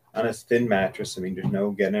 on a thin mattress, I mean, there's no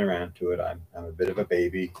getting around to it. I'm a bit of a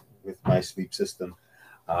baby with my sleep system.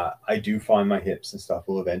 I do find my hips and stuff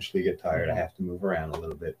will eventually get tired. I have to move around a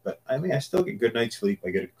little bit. But, I mean, I still get good night's sleep. I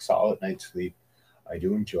get a solid night's sleep. I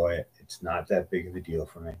do enjoy it. It's not that big of a deal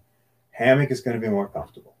for me. Hammock is going to be more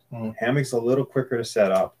comfortable. Hammock's a little quicker to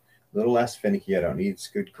set up, a little less finicky. I don't need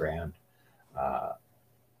good ground.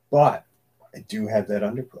 But I do have that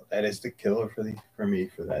underquilt. That is the killer for me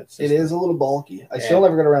for that system. It is a little bulky. I still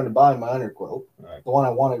never got around to buying my underquilt. Right. The one I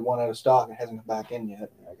wanted went out of stock. It hasn't come back in yet.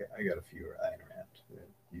 I got a few lying around.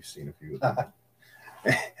 You've seen a few of them.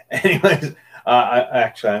 Anyways,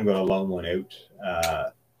 I'm going to loan one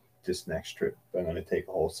out this next trip. I'm going to take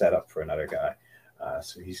a whole setup for another guy.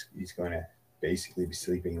 So he's going to basically be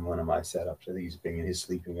sleeping in one of my setups. I think he's bringing his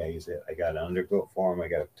sleeping bag. I got an underquilt for him. I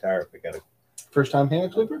got a tarp. I got a first-time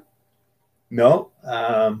hammock sleeper? No,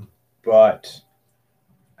 but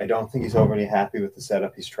I don't think he's overly happy with the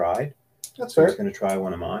setup he's tried. That's fair. He's going to try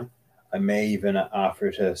one of mine. I may even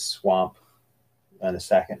offer to swamp on the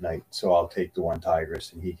second night, so I'll take the one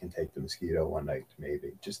Tigris and he can take the Mosquito one night,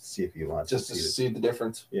 maybe, just to see if he wants to see the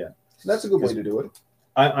difference. Yeah, that's a good way to do it.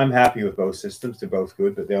 I'm happy with both systems. They're both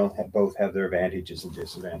good, but they both have their advantages and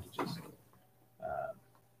disadvantages.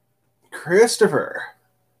 Christopher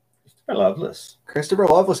Loveless.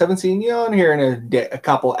 Haven't seen you on here in a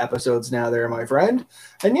couple episodes now there, my friend.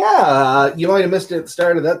 And yeah, you might have missed it at the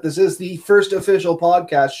start of that. This is the first official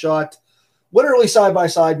podcast shot literally side by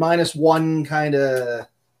side, minus one kind of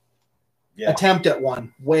attempt at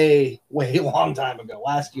one way long time ago,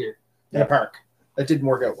 last year in a park. That didn't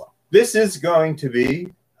work out well. This is going to be,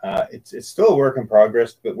 it's still a work in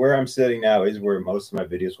progress, but where I'm sitting now is where most of my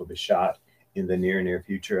videos will be shot in the near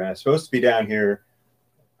future. And I'm supposed to be down here,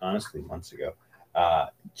 honestly, months ago.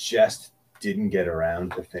 Just didn't get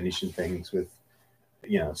around to finishing things with,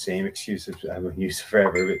 same excuses I've been using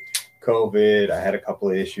forever, but COVID, I had a couple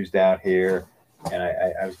of issues down here, and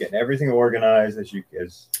I was getting everything organized as you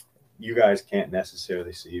guys can't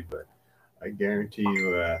necessarily see, but I guarantee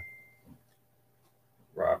you,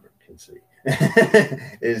 Robert can see.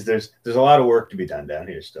 There's a lot of work to be done down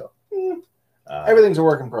here still. Everything's a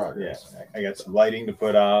work in progress. Yeah, I got some lighting to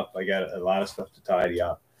put up. I got a lot of stuff to tidy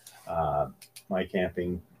up. My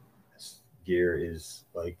camping gear is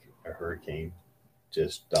like a hurricane.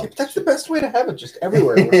 Just dump. That's the best way to have it, just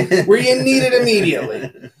everywhere where you need it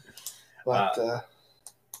immediately. But I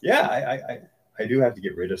do have to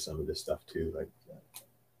get rid of some of this stuff too. Like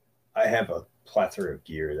I have a plethora of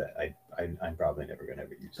gear that I'm probably never going to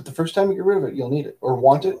ever use. But the first time you get rid of it, you'll need it or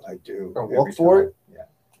want it. I do. Or look for it. Yeah.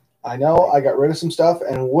 I know I got rid of some stuff,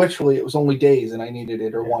 and literally it was only days, and I needed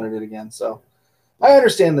it or wanted it again. So I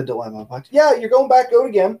understand the dilemma, but yeah, you're going back out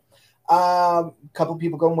again. A couple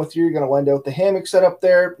people going with you. You're going to lend out the hammock set up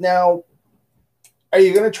there. Now, are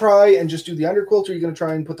you going to try and just do the underquilt, or are you going to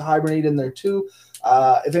try and put the hibernate in there too?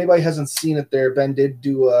 If anybody hasn't seen it there, Ben did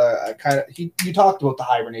do a kind of, you talked about the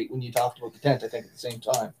hibernate when you talked about the tent, I think, at the same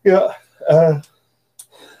time. Yeah.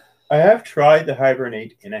 I have tried the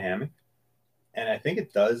hibernate in a hammock, and I think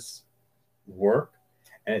it does work.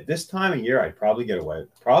 And at this time of year, I'd probably get away.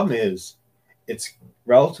 The problem is it's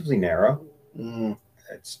relatively narrow.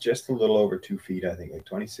 It's just a little over 2 feet, I think, like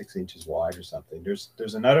 26 inches wide or something.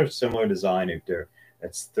 There's another similar design out there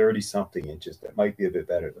that's 30-something inches that might be a bit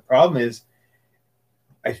better. The problem is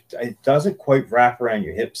it doesn't quite wrap around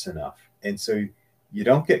your hips enough. And so you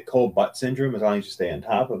don't get cold butt syndrome as long as you stay on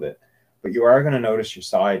top of it. But you are going to notice your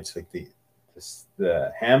sides, like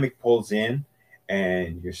the hammock pulls in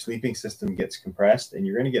and your sleeping system gets compressed, and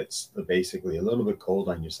you're going to get basically a little bit cold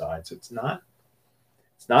on your side. So it's not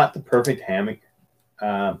the perfect hammock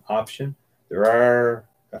option. There are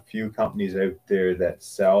a few companies out there that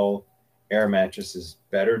sell air mattresses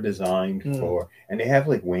better designed for, and they have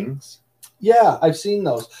like wings. Yeah, I've seen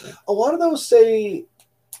those. A lot of those say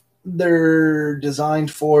they're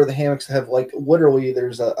designed for the hammocks to have, like, literally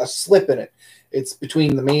there's a slip in it. It's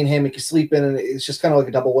between the main hammock you sleep in, and it's just kind of like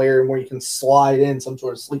a double layer, and where you can slide in some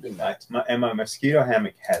sort of sleeping mat. And my mosquito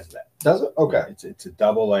hammock has that. Does it? Okay. It's a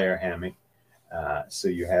double layer hammock. So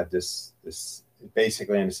you have this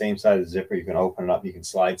basically on the same side of the zipper. You can open it up, you can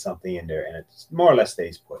slide something in there, and it more or less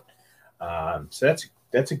stays put. So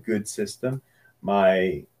that's a good system.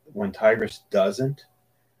 When Tigris doesn't,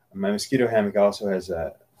 my mosquito hammock also has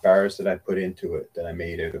bars that I put into it that I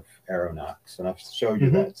made out of Aeronox, and I've showed you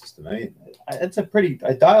that system. I mean,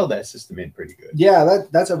 I dialed that system in pretty good. Yeah,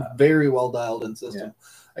 that's a very well dialed in system.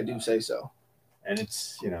 Yeah. I do say so. And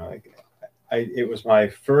it's, it was my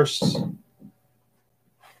first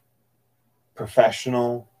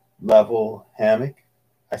professional level hammock.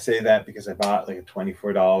 I say that because I bought like a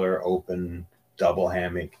 $24 open double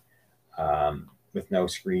hammock with no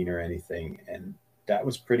screen or anything, and that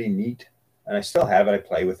was pretty neat. And I still have it. I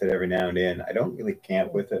play with it every now and then. I don't really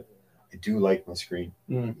camp with it. I do like my screen.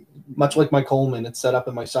 Much like my Coleman, it's set up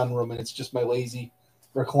in my sunroom, and it's just my lazy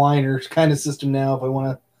recliner kind of system now. If I want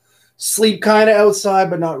to sleep kind of outside,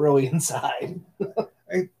 but not really inside.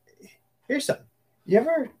 Here's something.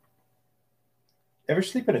 You ever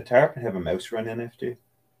sleep in a tarp and have a mouse run in after you?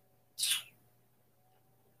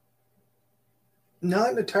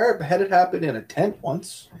 Not in a tarp. I had it happen in a tent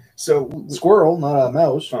once. So squirrel, not a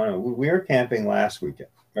mouse. Oh, no, we were camping last weekend,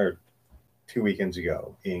 or 2 weekends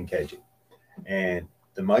ago in Keji, and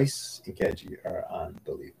the mice in Keji are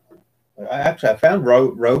unbelievable. I found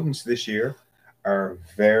rodents this year are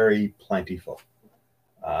very plentiful.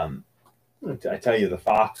 I tell you, the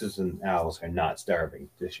foxes and owls are not starving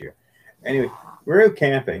this year. Anyway, we're out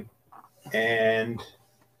camping, and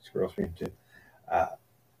squirrels being too.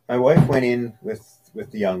 My wife went in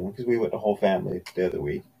with the young one because we went the whole family the other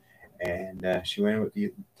week, and she went in with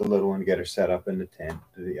the little one to get her set up in the tent.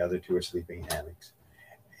 The other two are sleeping in hammocks,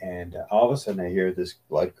 and all of a sudden I hear this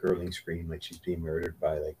blood curdling scream like she's being murdered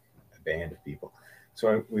by like a band of people.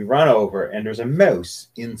 So we run over, and there's a mouse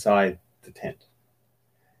inside the tent.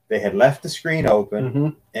 They had left the screen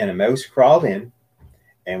open, and a mouse crawled in.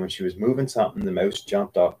 And when she was moving something, the mouse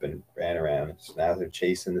jumped up and ran around. So now they're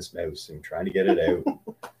chasing this mouse and trying to get it out.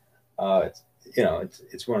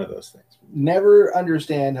 It's one of those things. Never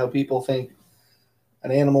understand how people think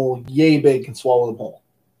an animal yay big can swallow them whole.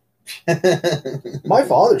 My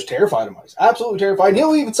father's terrified of mice. Absolutely terrified.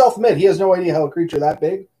 He'll even self-admit he has no idea how a creature that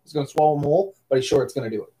big is going to swallow him whole, but he's sure it's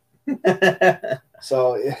going to do it.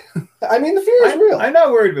 So, I mean, the fear is real. I'm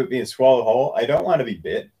not worried about being swallowed whole. I don't want to be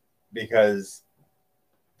bit because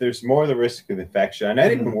there's more the risk of infection. I'm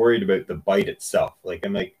not even worried about the bite itself. Like,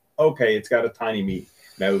 I'm like, okay, it's got a tiny meat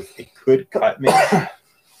mouth. It could cut me.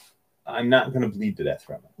 I'm not going to bleed to death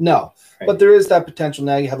from it. No, right? But there is that potential.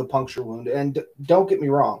 Now you have a puncture wound. And don't get me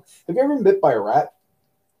wrong. Have you ever been bit by a rat?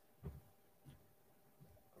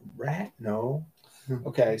 Rat? No.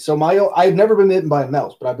 Okay, so I've never been bitten by a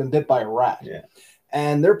mouse, but I've been bit by a rat. Yeah.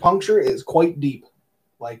 And their puncture is quite deep.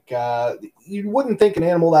 Like, you wouldn't think an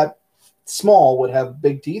animal that small would have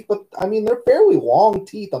big teeth, but I mean, they're fairly long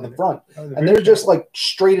teeth on the front, and they're just like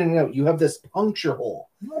straightening out. You have this puncture hole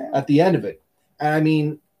at the end of it, and I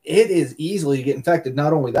mean, it is easily to get infected.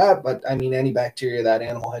 Not only that, but I mean, any bacteria that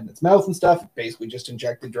animal had in its mouth and stuff, basically just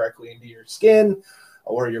injected directly into your skin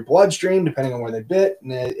or your bloodstream, depending on where they bit,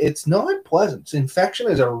 and it's not pleasant. Infection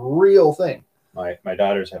is a real thing. My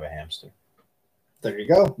daughters have a hamster. There you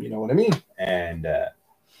go. You know what I mean. And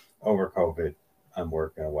over COVID, I'm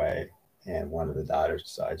working away. and one of the daughters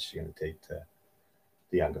decides she's going to take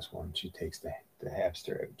the youngest one. She takes the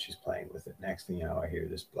hamster out. She's playing with it. Next thing you know, I hear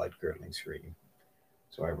this blood-curdling scream.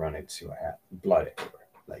 So I run in to see what happened. Blood everywhere.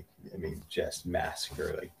 Like, I mean, just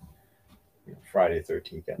massacre. Like, you know, Friday the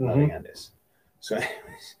 13th, got nothing on this. So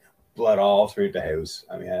anyways, blood all through the house.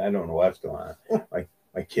 I mean, I don't know what's going on.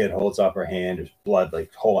 My kid holds up her hand. There's blood,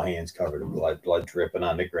 like whole hand's covered in blood dripping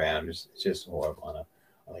on the ground. It's just horrible. And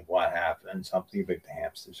I'm like, what happened? Something about the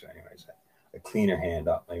hamster. So anyways, I clean her hand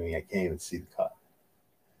up. I mean, I can't even see the cut.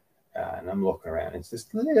 And I'm looking around. It's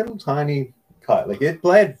this little tiny cut. Like, it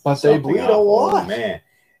bled. But they bleed a lot. Oh, man.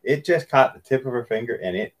 It just caught the tip of her finger,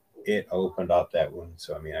 and it opened up that wound.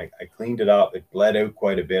 So, I mean, I cleaned it up. It bled out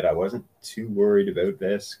quite a bit. I wasn't too worried about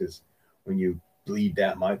this because when you bleed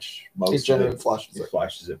that much, most of it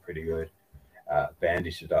flushes it pretty good.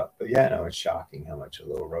 Bandage it up. But yeah, no, it's shocking how much a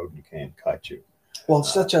little rodent can cut you. Well,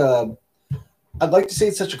 it's I'd like to say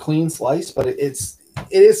it's such a clean slice, but it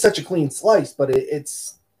is such a clean slice, but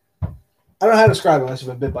it's I don't know how to describe it unless you've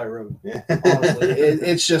been bit by a rodent. Yeah. Honestly,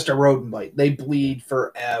 it's just a rodent bite. They bleed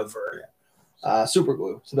forever. Yeah. Super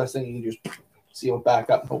glue. It's the best thing. You can just seal it back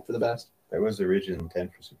up and hope for the best. That was the original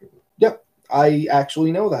intent for super glue. Yep. I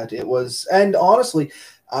actually know that. It was, and honestly,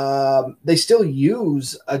 they still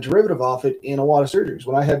use a derivative of it in a lot of surgeries.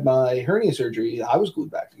 When I had my hernia surgery, I was glued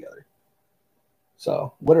back together.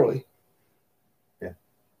 So, literally. Yeah.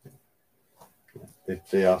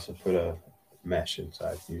 They also put a mesh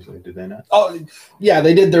inside usually, did they not? Oh, yeah,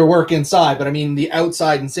 they did their work inside, but I mean, the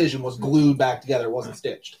outside incision was glued back together. It wasn't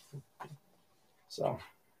stitched. So.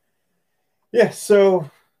 Yeah,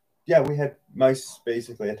 so, yeah, we had mice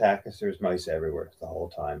basically attack us. There's mice everywhere the whole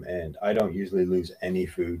time. And I don't usually lose any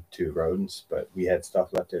food to rodents, but we had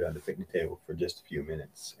stuff left out on the picnic table for just a few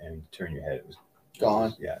minutes. And you turn your head, it was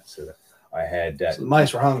gone. Yeah, so I had that. So the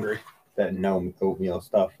mice were hungry. That no oatmeal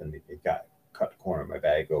stuff, and it got cut the corner of my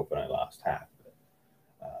bag open. I lost half of it.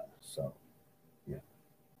 So, yeah.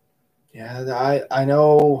 Yeah, I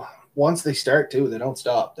know once they start to, they don't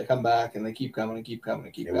stop. They come back and they keep coming and keep coming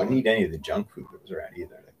and keep coming. We didn't need any of the junk food that was around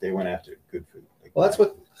either. Like, they went after good food. Like, well, that's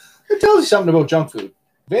what it tells you something about junk food.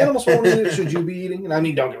 If animals won't eat it, should you be eating? And I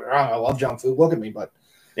mean, don't get me wrong, I love junk food. Look at me, but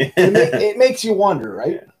it makes you wonder,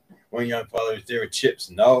 right? Yeah. One young fellow was there with chips.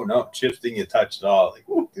 No, chips didn't get touched at all. Like,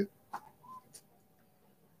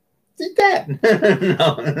 eat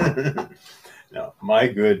that. No, my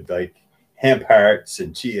good, like, hemp hearts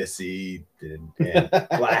and chia seed and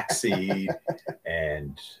black seed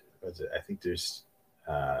and I think there's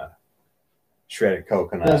shredded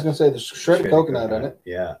coconut. I was gonna say there's shredded coconut in it.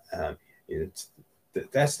 Yeah, it's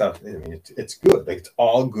that stuff. I mean, it's good. Like, it's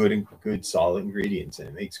all good solid ingredients, and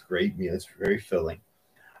it makes great meal. It's very filling.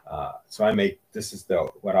 So this is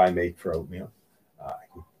what I make for oatmeal.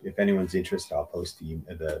 If anyone's interested, I'll post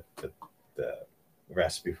the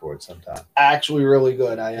recipe for it sometime. Actually, really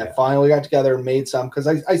good. I finally got together and made some because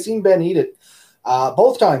I seen Ben eat it.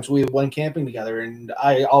 Both times we went camping together, and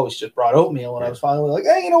I always just brought oatmeal, and I was finally like,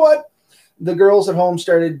 hey, you know what? The girls at home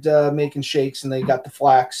started making shakes, and they got the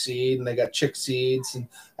flax seed, and they got chick seeds, and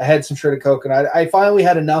I had some shredded coconut. I finally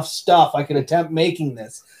had enough stuff I could attempt making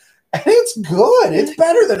this, and it's good. It's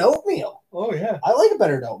better than oatmeal. Oh, yeah. I like it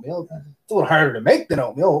better than oatmeal. It's a little harder to make than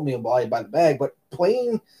oatmeal. Oatmeal buy by the bag, but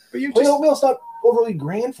plain oatmeal's not overly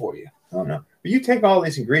grand for you. Oh, no. But you take all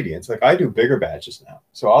these ingredients. Like, I do bigger batches now.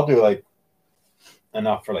 So I'll do, like,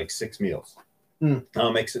 enough for, like, 6 meals.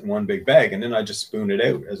 I'll mix it in one big bag, and then I just spoon it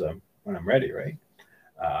out when I'm ready, right?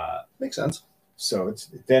 Makes sense. So it's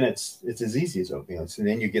as easy as oatmeal. And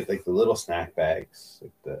then you get, like, the little snack bags,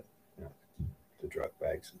 like the drug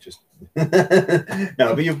bags. Just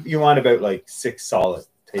no, but you want about, like, 6 solid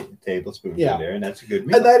tablespoons in there, and that's a good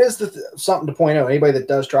meal. And that is something to point out. Anybody that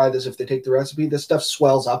does try this, if they take the recipe, this stuff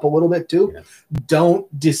swells up a little bit too. Yeah.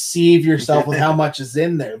 Don't deceive yourself with how much is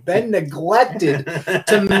in there. Ben neglected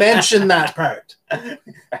to mention that part.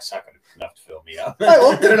 That's not going to be enough to fill me up. I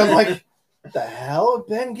looked at it, I'm like, what the hell did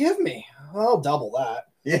Ben give me? I'll double that.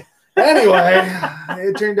 Yeah. Anyway,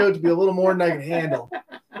 it turned out to be a little more than I can handle.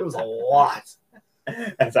 It was a lot.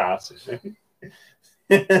 That's awesome.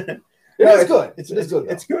 It's good. It's good.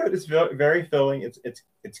 It's good. It's very, very filling.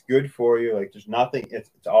 It's good for you. Like, there's nothing.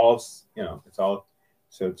 It's all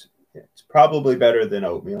So it's probably better than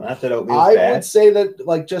oatmeal. Not that oatmeal is bad. I would say that,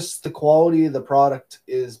 like, just the quality of the product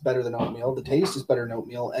is better than oatmeal. The taste is better than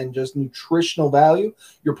oatmeal, and just nutritional value,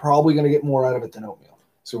 you're probably going to get more out of it than oatmeal.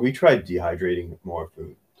 So we tried dehydrating more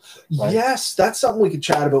food. Like, yes, that's something we could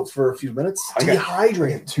chat about for a few minutes.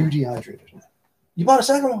 Dehydrating. 2 dehydrators now. You bought a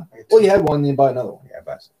second one? Well, you had one, you bought another one. Yeah, I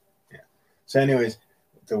bought some. So anyways,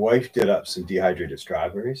 the wife did up some dehydrated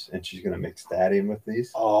strawberries, and she's gonna mix that in with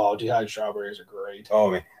these. Oh, dehydrated strawberries are great. Oh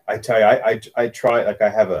man, I tell you, I try, like I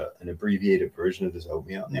have an abbreviated version of this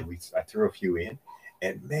oatmeal, and I threw a few in,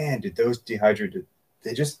 and man, did those dehydrated,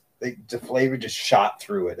 the flavor just shot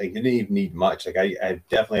through it. They didn't even need much. Like I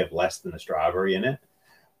definitely have less than the strawberry in it,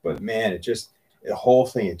 but man, the whole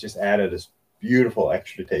thing, it just added this beautiful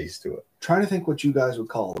extra taste to it. Trying to think what you guys would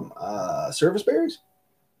call them. Service berries?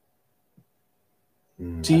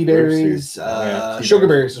 Tea berries, sugar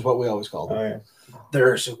berries is what we always call them. Oh, yeah.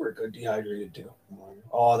 They're super good dehydrated too.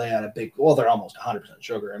 Oh, they had they're almost 100%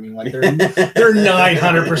 sugar. I mean, like they're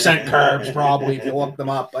 900% carbs probably if you look them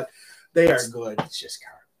up, but they are good. It's just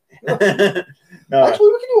carb. No. Actually,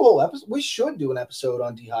 we can do a whole episode. We should do an episode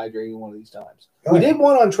on dehydrating one of these times. Oh, we did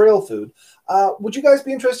one on trail food. Would you guys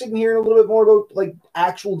be interested in hearing a little bit more about like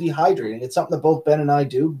actual dehydrating? It's something that both Ben and I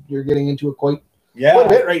do. You're getting into it quite a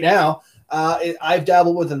bit right now. I've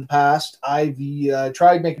dabbled with in the past. I've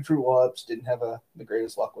tried making fruit roll-ups. Didn't have the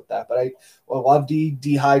greatest luck with that. But I love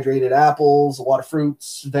dehydrated apples, a lot of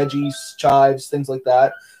fruits, veggies, chives, things like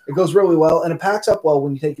that. It goes really well, and it packs up well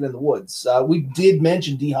when you take it in the woods. We did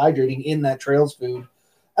mention dehydrating in that Trails Food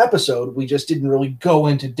episode. We just didn't really go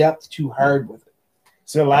into depth too hard with it.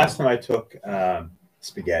 So the last time I took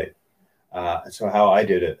spaghetti, so how I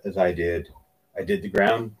did it is I did the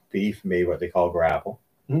ground beef, made what they call grapple.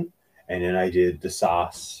 Mm-hmm. And then I did the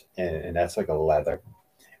sauce, and that's like a leather.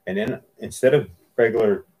 And then instead of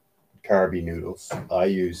regular carby noodles, I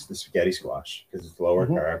use the spaghetti squash because it's lower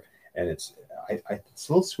carb, and it's a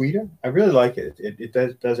little sweeter. I really like it.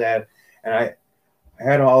 It does add, and I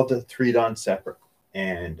had all the three done separate,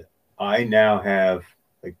 and I now have,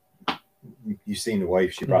 like, you've seen the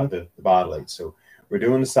wife, she brought the bottle out. So we're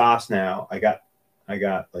doing the sauce now. I got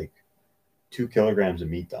like 2 kilograms of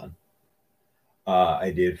meat done.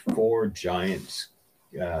 I did 4 giant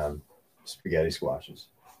spaghetti squashes.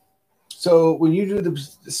 So when you do the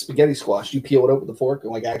spaghetti squash, do you peel it out with a fork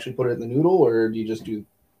and like actually put it in the noodle, or do you just do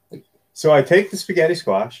like? So I take the spaghetti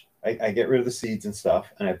squash, I get rid of the seeds and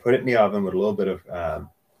stuff, and I put it in the oven with a little bit of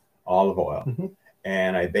olive oil,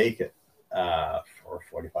 and I bake it for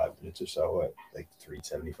 45 minutes or so at like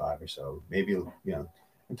 375 or so, maybe,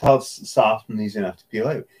 until it's soft and easy enough to peel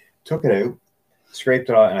out. Took it out, scraped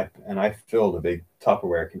it out, and I filled a big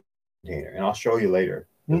Tupperware container, and I'll show you later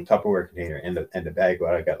the Tupperware container and the bag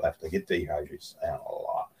what I got left. Like, it dehydrates a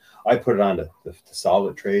lot. I put it on the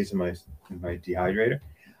solid trays in my dehydrator.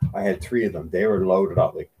 I had 3 of them. They were loaded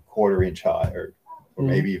up like 1/4 inch high, or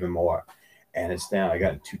maybe even more. And it's down. I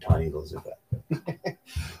got 2 tiny little of that.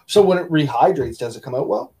 So when it rehydrates, does it come out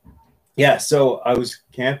well? Yeah. So I was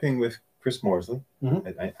camping with Chris Morsley.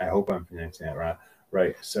 I hope I'm pronouncing that right.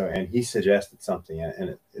 Right. So, and he suggested something,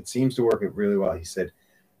 and it seems to work really well. He said,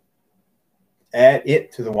 add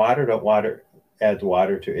it to the water, add the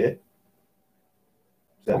water to it.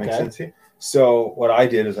 Does that make sense here? So what I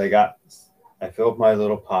did is I filled my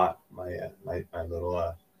little pot, my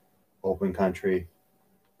little open country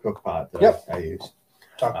cook pot that I use.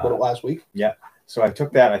 Talked about it last week. Yeah. So I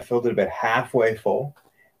took that, I filled it about halfway full,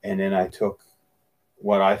 and then I took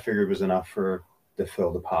what I figured was enough to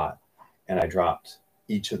fill the pot, and I dropped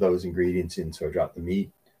each of those ingredients in. So I dropped the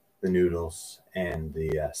meat, the noodles, and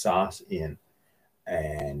the sauce in,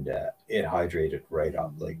 and it hydrated right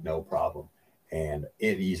up, like no problem, and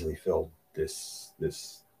it easily filled this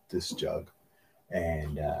jug.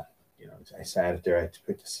 And I sat it there. I had to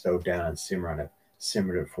put the stove down and simmer on it.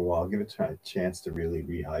 Simmered it for a while, give it a chance to really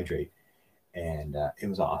rehydrate, and it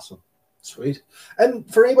was awesome. Sweet. And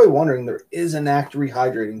for anybody wondering, there is a knack to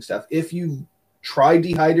rehydrating stuff. If you tried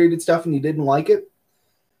dehydrated stuff and you didn't like it,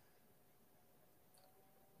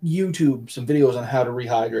 YouTube some videos on how to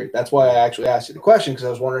rehydrate. That's why I actually asked you the question, because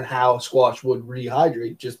I was wondering how squash would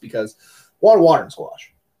rehydrate, just because a lot of water in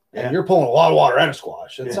squash. And you're pulling a lot of water out of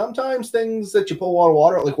squash. And sometimes things that you pull a lot of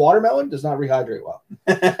water, like watermelon, does not rehydrate well.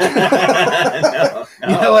 No.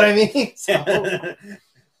 You know what I mean? So,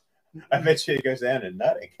 I bet you it goes down and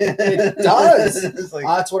nutting. It does.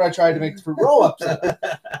 That's what I tried to make the fruit roll-ups.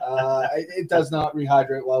 It does not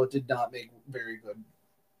rehydrate well. It did not make very good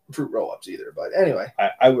fruit roll-ups either. But anyway.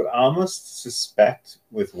 I would almost suspect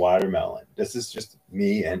with watermelon, this is just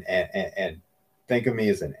me, and think of me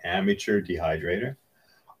as an amateur dehydrator.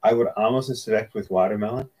 I would almost suspect with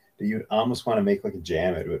watermelon that you'd almost want to make like a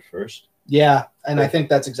jam out of it first. Yeah, and I think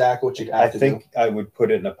that's exactly what you'd have to do. I think I would put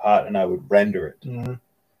it in a pot and I would render it.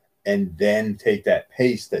 And then take that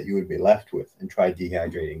paste that you would be left with and try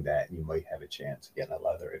dehydrating that, and you might have a chance of getting a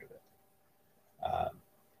leather out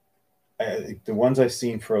of it. The ones I've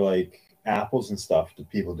seen for like apples and stuff that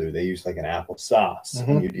people do, they use like an apple sauce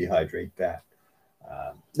and you dehydrate that.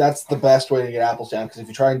 That's the best way to get apples down, because if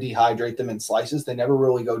you try and dehydrate them in slices, they never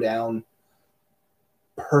really go down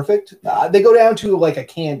perfect. They go down to like a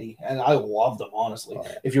candy, and I love them, honestly. Oh,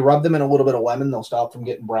 yeah. If you rub them in a little bit of lemon, they'll stop from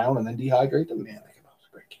getting brown, and then dehydrate them. Man, they come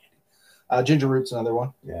out great candy. Ginger root's another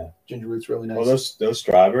one. Yeah, ginger root's really nice. Well, those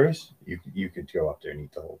strawberries, you could go up there and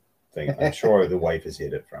eat the whole thing. I'm sure the wife has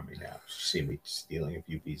hid it from me now. She's seen me stealing a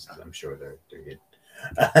few pieces. I'm sure they're hidden.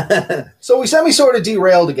 So we sort of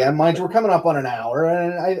derailed again. Mind you, we're coming up on an hour,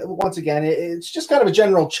 and once again, it's just kind of a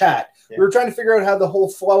general chat. Yeah. We were trying to figure out how the whole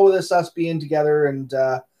flow of this, us being together and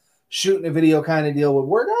shooting a video kind of deal would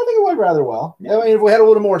work. I think it went rather well. Yeah. I mean, if we had a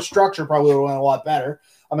little more structure, probably would have went a lot better.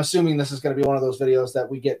 I'm assuming this is going to be one of those videos that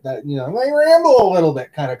we get that, you know, they ramble a little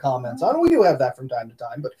bit kind of comments on. We do have that from time to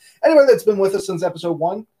time. But anybody that's been with us since episode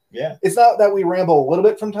 1, yeah, it's not that we ramble a little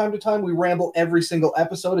bit from time to time. We ramble every single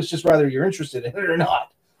episode. It's just whether you're interested in it or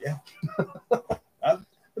not. Yeah.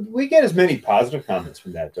 We get as many positive comments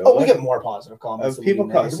from that, though. Oh, we get more positive comments. People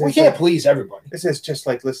we can't please everybody. This is just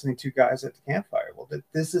like listening to guys at the campfire. Well,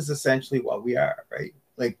 this is essentially what we are, right?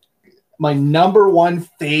 Like, my number one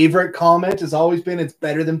favorite comment has always been, "It's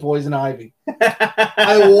better than Poison Ivy."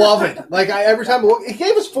 I love it. Like, every time it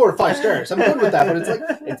gave us 4 or 5 stars. I'm good with that, but it's like,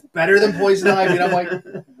 it's better than Poison Ivy, and I'm like,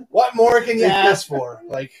 what more can you ask for?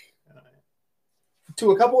 Like,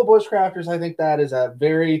 to a couple of bushcrafters, I think that is a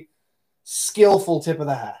very skillful tip of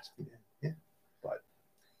the hat. Yeah. But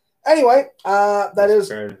anyway, that is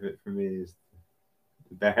part of it for me is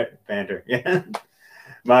the banter. Yeah.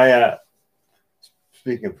 My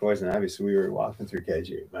speaking of Poison Ivy, so we were walking through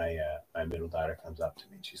KG. My middle daughter comes up to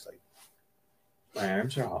me and she's like, "My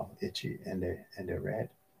arms are all itchy and they're red."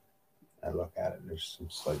 I look at it and there's some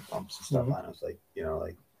slight bumps and stuff on it. I was like, you know,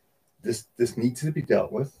 like this needs to be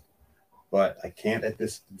dealt with, but I can't at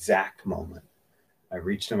this exact moment. I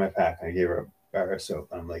reached in my pack and I gave her a bar of soap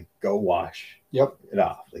and I'm like, "Go wash it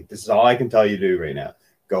off. Like, this is all I can tell you to do right now.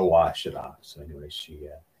 Go wash it off." So anyway, she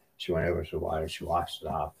went over to the water, she washed it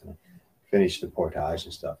off, and I finished the portage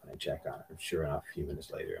and stuff, and I checked on her. And sure enough, a few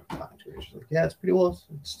minutes later, I'm talking to her. She's like, "Yeah, it's pretty well.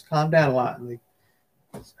 It's calmed down a lot." I'm like,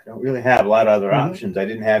 I don't really have a lot of other options. I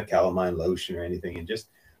didn't have calamine lotion or anything,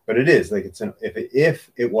 but it is like if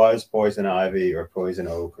it was poison ivy or poison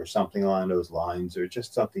oak or something along those lines, or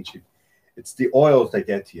just something it's the oils that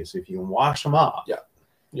get to you. So if you can wash them off,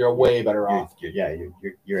 you're way better off.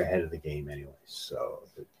 You're ahead of the game anyway. So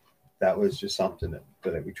that was just something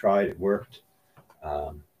that we tried. It worked.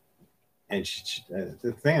 And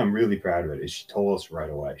the thing I'm really proud of it is she told us right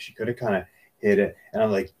away. She could have kind of hit it, and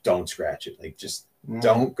I'm like, "Don't scratch it. Like, just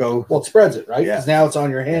don't go." Well, it spreads it, right? Because now it's on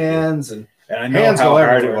your hands, and I know how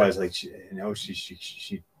hard it was. Like,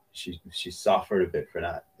 she suffered a bit for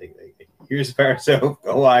that. Like, here's a bar of soap.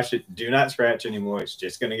 Go wash it. Do not scratch anymore. It's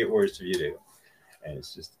just gonna get worse if you do, and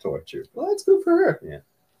it's just torture. Well, that's good for her. Yeah.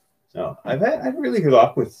 So I've had really good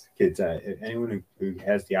luck with kids. Anyone who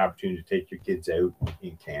has the opportunity to take your kids out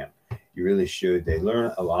in camp, you really should. They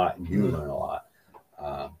learn a lot, and you learn a lot.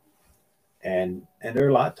 And they're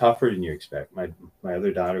a lot tougher than you expect. My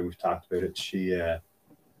other daughter, we've talked about it. She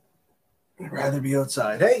would rather be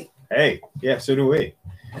outside. Hey, yeah, so do we.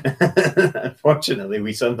 Unfortunately,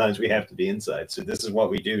 we have to be inside. So this is what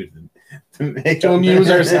we do to amuse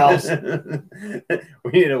ourselves.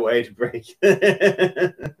 We need a way to break.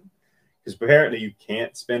 Because apparently you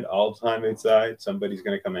can't spend all the time outside. Somebody's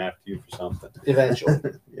going to come after you for something. Eventually.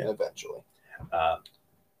 Eventually.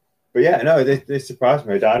 But yeah, no, they surprised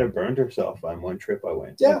me. My daughter burned herself on one trip I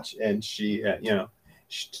went. Yeah. And she,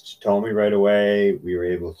 she told me right away. We were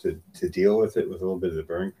able to deal with it with a little bit of the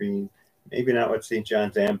burn cream. Maybe not what St.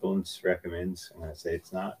 John's Ambulance recommends. I'm going to say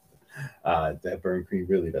it's not. That burn cream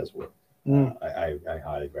really does work. I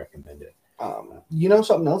highly recommend it.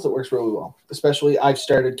 Something else that works really well, especially I've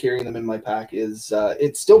started carrying them in my pack, is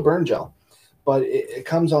it's still burn gel, but it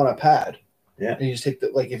comes on a pad. Yeah. And you just take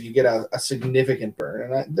if you get a significant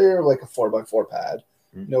burn, and they're like a 4x4 pad.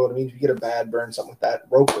 You know what I mean? If you get a bad burn, something like that,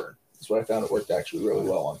 rope burn. That's what I found it worked actually really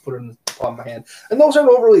well on. Put it in the palm of my hand. And those aren't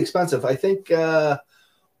overly expensive. I think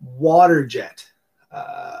Water Jet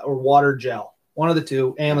or Water Gel. One of the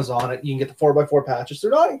two, Amazon. You can get the 4x4 patches.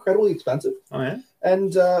 They're not incredibly expensive. Oh, yeah?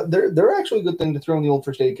 And they're actually a good thing to throw in the old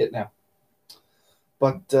first aid kit now.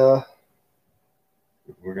 But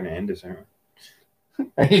we're going to end this, aren't we?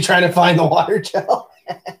 Are you trying to find the water gel?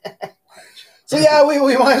 So yeah, we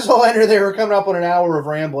might as well enter there. We're coming up on an hour of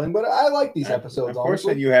rambling, but I like these episodes. Of course,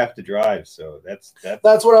 you have to drive, so that's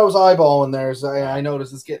what I was eyeballing there. So I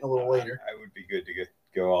noticed it's getting a little later. I would be good to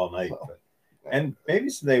go all night, and maybe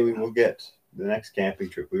someday we will get the next camping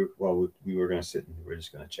trip. We were going to sit and we were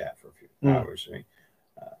just going to chat for a few hours.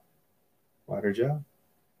 Water gel?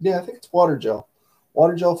 Yeah, I think it's water gel.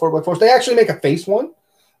 Water gel 4x4s. They actually make a face one.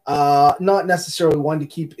 Not necessarily one to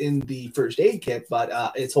keep in the first aid kit,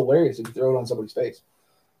 but it's hilarious if you throw it on somebody's face.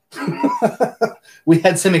 We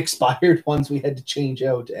had some expired ones we had to change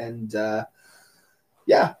out, and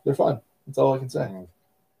yeah, they're fun. That's all I can say.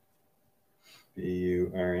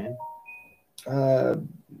 BURN.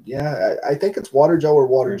 Yeah, I think it's water gel or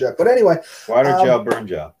water jet. But anyway, water gel, burn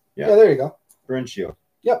gel. Yeah, there you go. Burn shield.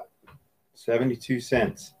 Yep. 72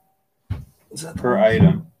 cents per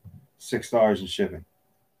item. $6 in shipping.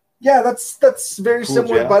 Yeah, that's very Cool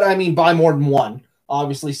similar. gel. But I mean, buy more than one,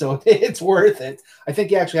 obviously, so it's worth it. I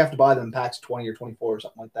think you actually have to buy them in packs 20 or 24 or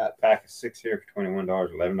something like that. Pack of 6 here for $21,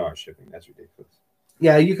 $11 shipping. That's ridiculous.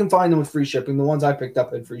 Yeah, you can find them with free shipping. The ones I picked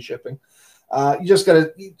up had free shipping. You just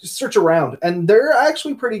search around, and they're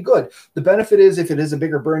actually pretty good. The benefit is if it is a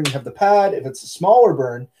bigger burn, you have the pad. If it's a smaller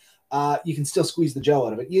burn, you can still squeeze the gel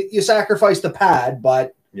out of it. You sacrifice the pad,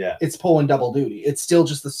 but yeah, it's pulling double duty. It's still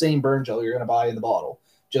just the same burn gel you're going to buy in the bottle,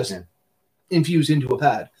 just infused into a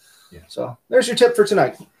pad. Yeah. So there's your tip for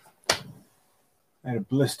tonight. I had a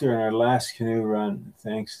blister in our last canoe run.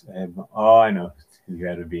 Thanks. I know. You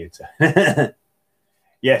got to be it.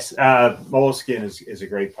 Yes, Moleskin is a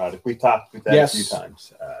great product. We talked about that a few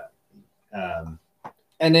times.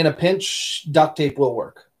 And in a pinch, duct tape will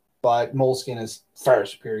work, but Moleskin is far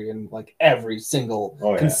superior in like every single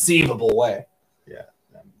conceivable way. Yeah.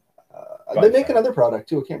 They make another product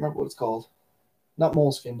too. I can't remember what it's called. Not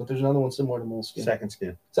Moleskin, but there's another one similar to Moleskin. Second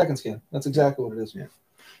Skin. Second Skin. That's exactly what it is. Yeah.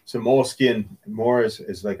 So Moleskin more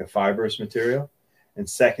is like a fibrous material, and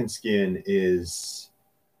Second Skin is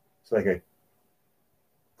like a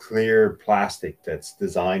clear plastic that's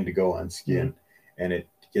designed to go on skin, and it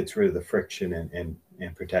gets rid of the friction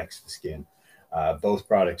and protects the skin. Both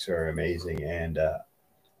products are amazing, and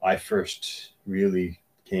I first really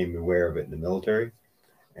became aware of it in the military,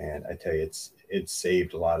 and I tell you, it's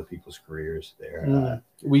saved a lot of people's careers there.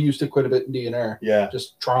 We used to quit a bit in DNR. Yeah,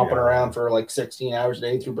 just tromping around for like 16 hours a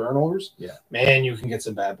day through burnovers. Yeah, man, you can get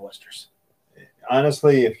some bad blisters.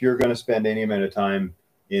 Honestly, if you're going to spend any amount of time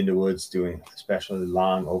in the woods doing especially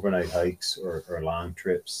long overnight hikes or long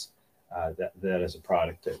trips, that is a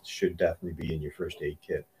product that should definitely be in your first aid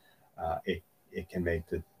kit. It can make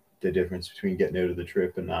the difference between getting out of the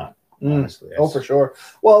trip and not. Honestly, oh, for sure.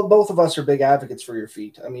 Well, both of us are big advocates for your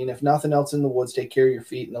feet. I mean, if nothing else in the woods, take care of your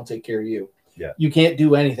feet and they'll take care of you. Yeah. You can't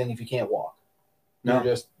do anything if you can't walk. No.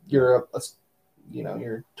 You're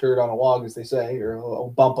a turd on a log, as they say, or a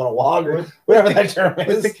bump on a log, or whatever that term is.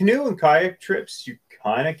 With the canoe and kayak trips, you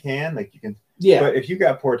kind of can. Like you can. Yeah. But if you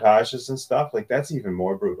got portages and stuff, like that's even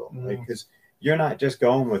more brutal. Like, because you're not just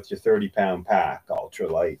going with your 30-pound pack, ultra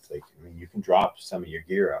light. Like, I mean, you can drop some of your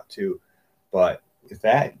gear out too. But with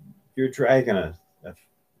that, you're dragging a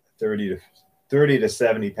 30 to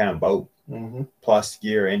 70-pound boat plus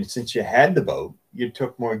gear. And since you had the boat, you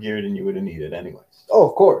took more gear than you would have needed anyways. Oh,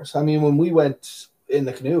 of course. I mean, when we went in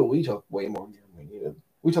the canoe, we took way more gear than we needed.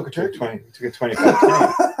 We took a turkey. Took a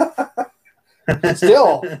 25.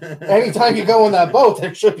 Still, anytime you go on that boat,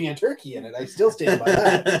 there should be a turkey in it. I still stand by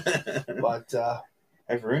that. But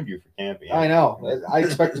I've ruined you for camping. I know. I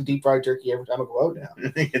expect a deep fried turkey every time I go out now.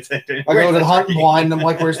 I go to the hunting blind and I'm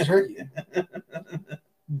like, where's the turkey?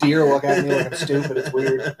 Deer look at me like I'm stupid. It's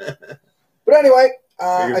weird. But anyway,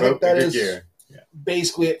 I think that is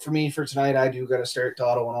basically it for me for tonight. I do got to start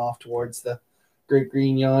toddling off towards the great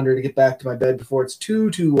green yonder to get back to my bed before it's too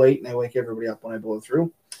late and I wake everybody up when I blow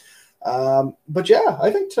through. But yeah,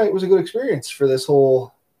 I think tonight was a good experience for this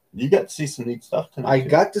whole. You got to see some neat stuff tonight. I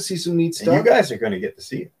got to see some neat stuff. And you guys are going to get to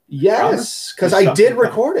see it. Yes, because I did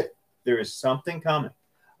record it. There is something coming.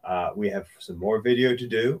 We have some more video to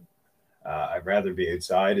do. I'd rather be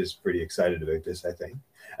outside. Is pretty excited about this, I think.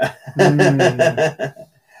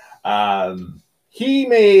 He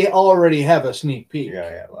may already have a sneak peek.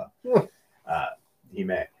 Yeah, well, he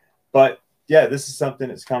may. But yeah, this is something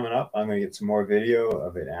that's coming up. I'm going to get some more video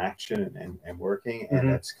of it in action and working,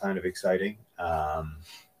 and that's kind of exciting.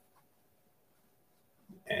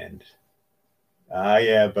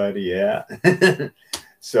 Yeah, buddy, yeah.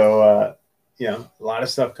 So, a lot of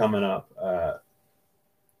stuff coming up.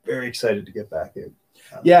 Very excited to get back in.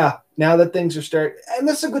 Yeah, now that things are starting, and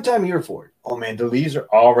this is a good time of year for it. Oh man, the leaves are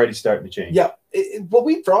already starting to change. Yeah, well,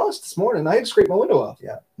 we frost this morning. I had to scrape my window off.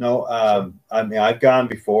 Yeah, no, I mean, I've gone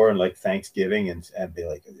before and like Thanksgiving and be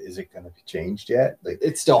like, is it going to be changed yet? Like,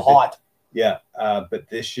 it's still hot. Yeah, but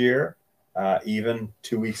this year, even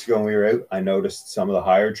 2 weeks ago when we were out, I noticed some of the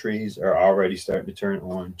higher trees are already starting to turn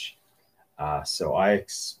orange. So I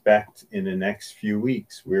expect in the next few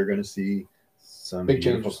weeks we're going to see some big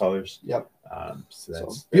beautiful changes. colors. Yep. So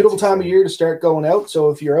that's beautiful time exciting. of year to start going out. So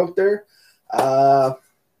if you're out there,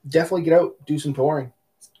 definitely get out, do some touring.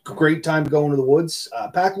 Great time to go into the woods.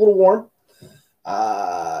 Pack a little warm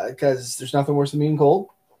because there's nothing worse than being cold.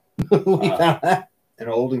 We found that. An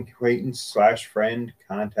old acquaintance / friend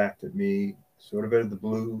contacted me sort of out of the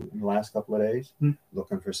blue in the last couple of days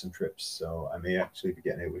looking for some trips. So I may actually be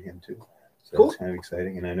getting out with him too. So cool. It's kind of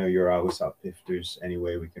exciting. And I know you're always up if there's any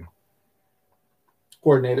way we can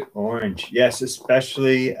coordinate it. Orange. Yes,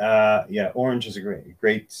 especially orange is a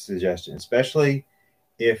great suggestion, especially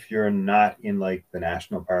if you're not in like the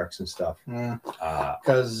national parks and stuff.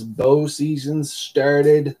 Because bow season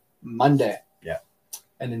started Monday. Yeah.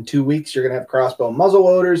 And in 2 weeks you're gonna have crossbow muzzle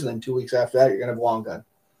loaders, and then 2 weeks after that you're gonna have long gun.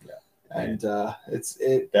 Yeah. And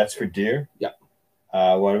that's for deer? Yeah.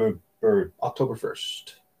 What about bird? October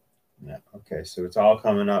 1st. Yeah. Okay, so it's all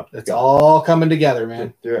coming up. It's all coming together,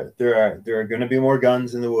 man. There are going to be more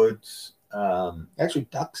guns in the woods. Actually,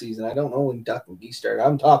 duck season. I don't know when duck and geese start.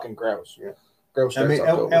 I'm talking grouse. Yeah, grouse starts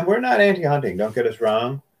October. And we're not anti-hunting. Don't get us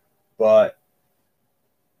wrong, but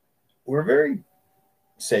we're very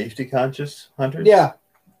safety conscious hunters. Yeah.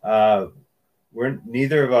 We're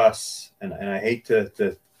neither of us, and I hate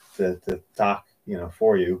to talk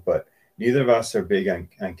for you, but neither of us are big on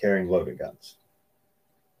carrying loaded guns.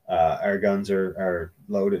 Our guns are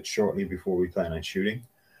loaded shortly before we plan on shooting.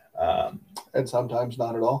 And sometimes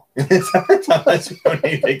not at all. Sometimes we don't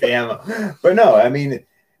even take the ammo. But no, I mean,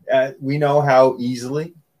 we know how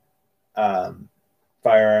easily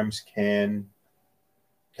firearms can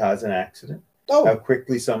cause an accident. Oh. How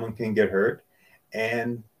quickly someone can get hurt.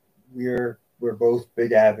 And we're both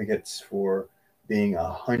big advocates for being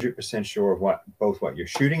 100% sure of what you're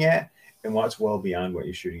shooting at and what's well beyond what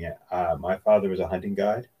you're shooting at. My father was a hunting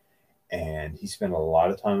guide, and he spent a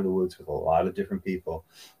lot of time in the woods with a lot of different people.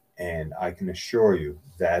 And I can assure you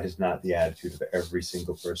that is not the attitude of every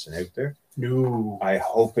single person out there. No. I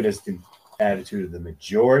hope it is the attitude of the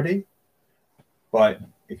majority. But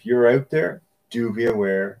if you're out there, do be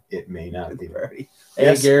aware it may not be. Hey,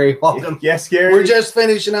 yes, Gary, welcome. Yes, Gary. We're just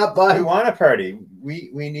finishing up, bud. We want a party.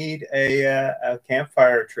 We need a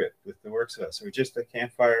campfire trip with the works of us, or just a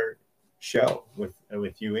campfire show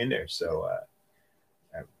with you in there. So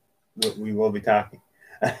we will be talking.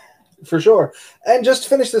 For sure. And just to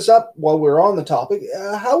finish this up while we're on the topic,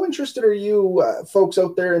 how interested are you folks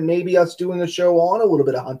out there in maybe us doing a show on a little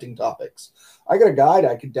bit of hunting topics? I got a guide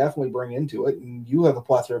I could definitely bring into it, and you have a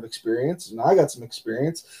plethora of experience, and I got some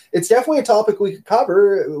experience. It's definitely a topic we could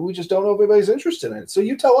cover. We just don't know if anybody's interested in it. So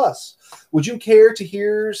you tell us, would you care to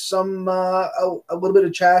hear some a little bit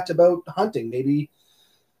of chat about hunting? Maybe,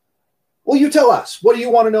 well, you tell us. What do you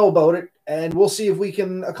want to know about it? And we'll see if we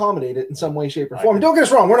can accommodate it in some way, shape, or form. Don't get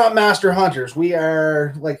us wrong. We're not master hunters. We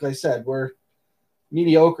are, like I said, we're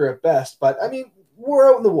mediocre at best. But, I mean, we're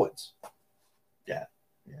out in the woods. Yeah.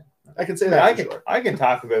 I can say that. I can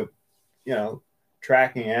talk about,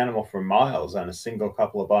 tracking an animal for miles on a single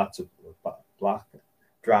couple of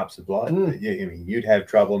drops of blood. You'd have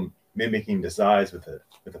trouble mimicking the size with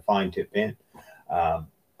a fine tip pin.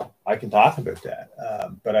 I can talk about that.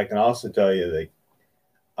 But I can also tell you that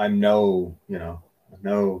I'm no,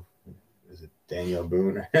 is it Daniel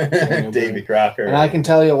Boone or Davy Crocker? And I can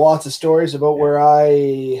tell you lots of stories about where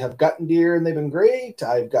I have gotten deer and they've been great.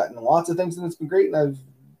 I've gotten lots of things and it's been great. And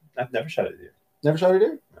I've never shot a deer. Never shot a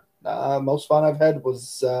deer? No. Most fun I've had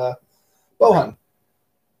was bow hunting.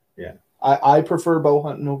 Yeah. I prefer bow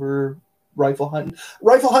hunting over rifle hunting.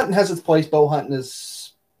 Rifle hunting has its place. Bow hunting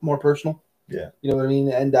is more personal. Yeah. You know what I mean?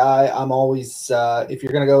 And I'm always, if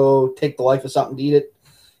you're going to go take the life of something to eat it,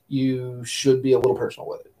 you should be a little personal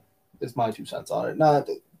with it. It's my 2 cents on it. Not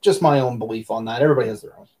just my own belief on that. Everybody has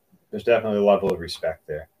their own. There's definitely a level of respect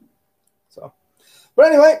there. So, but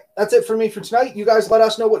anyway, that's it for me for tonight. You guys let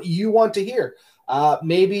us know what you want to hear.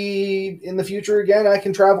 Maybe in the future, again, I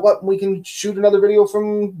can travel up and we can shoot another video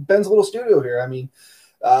from Ben's little studio here. I mean,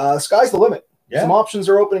 sky's the limit. Yeah. Some options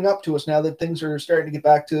are opening up to us now that things are starting to get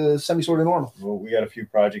back to sort of normal. Well, we got a few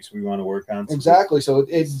projects we want to work on. Exactly. So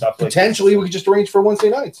potentially we could just arrange for Wednesday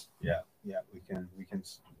nights. Yeah. We can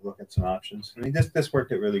look at some options. I mean, this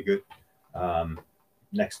worked out really good.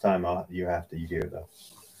 Next time you have to eat here though.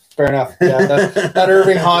 Fair enough. Yeah, that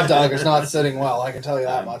Irving hot dog is not sitting well. I can tell you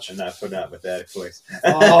that much. I'm not putting up with that voice.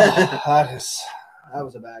 That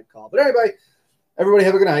was a bad call. But anyway. Everybody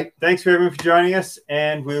have a good night. Thanks for everyone for joining us,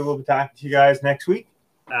 and we will be talking to you guys next week.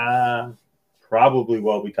 Probably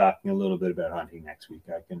we'll be talking a little bit about hunting next week.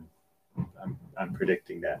 I'm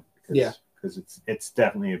predicting that. Yeah. because it's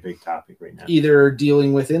definitely a big topic right now. Either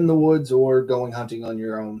dealing within the woods or going hunting on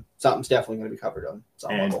your own. Something's definitely going to be covered on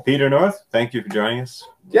some And level. Peter North, thank you for joining us.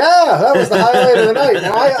 Yeah, that was the highlight of the night. And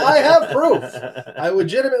I have proof. I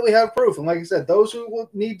legitimately have proof. And like I said, those who will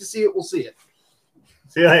need to see it will see it.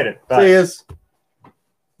 See you later. Bye. See yous.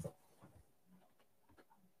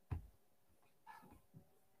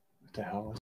 What the hell was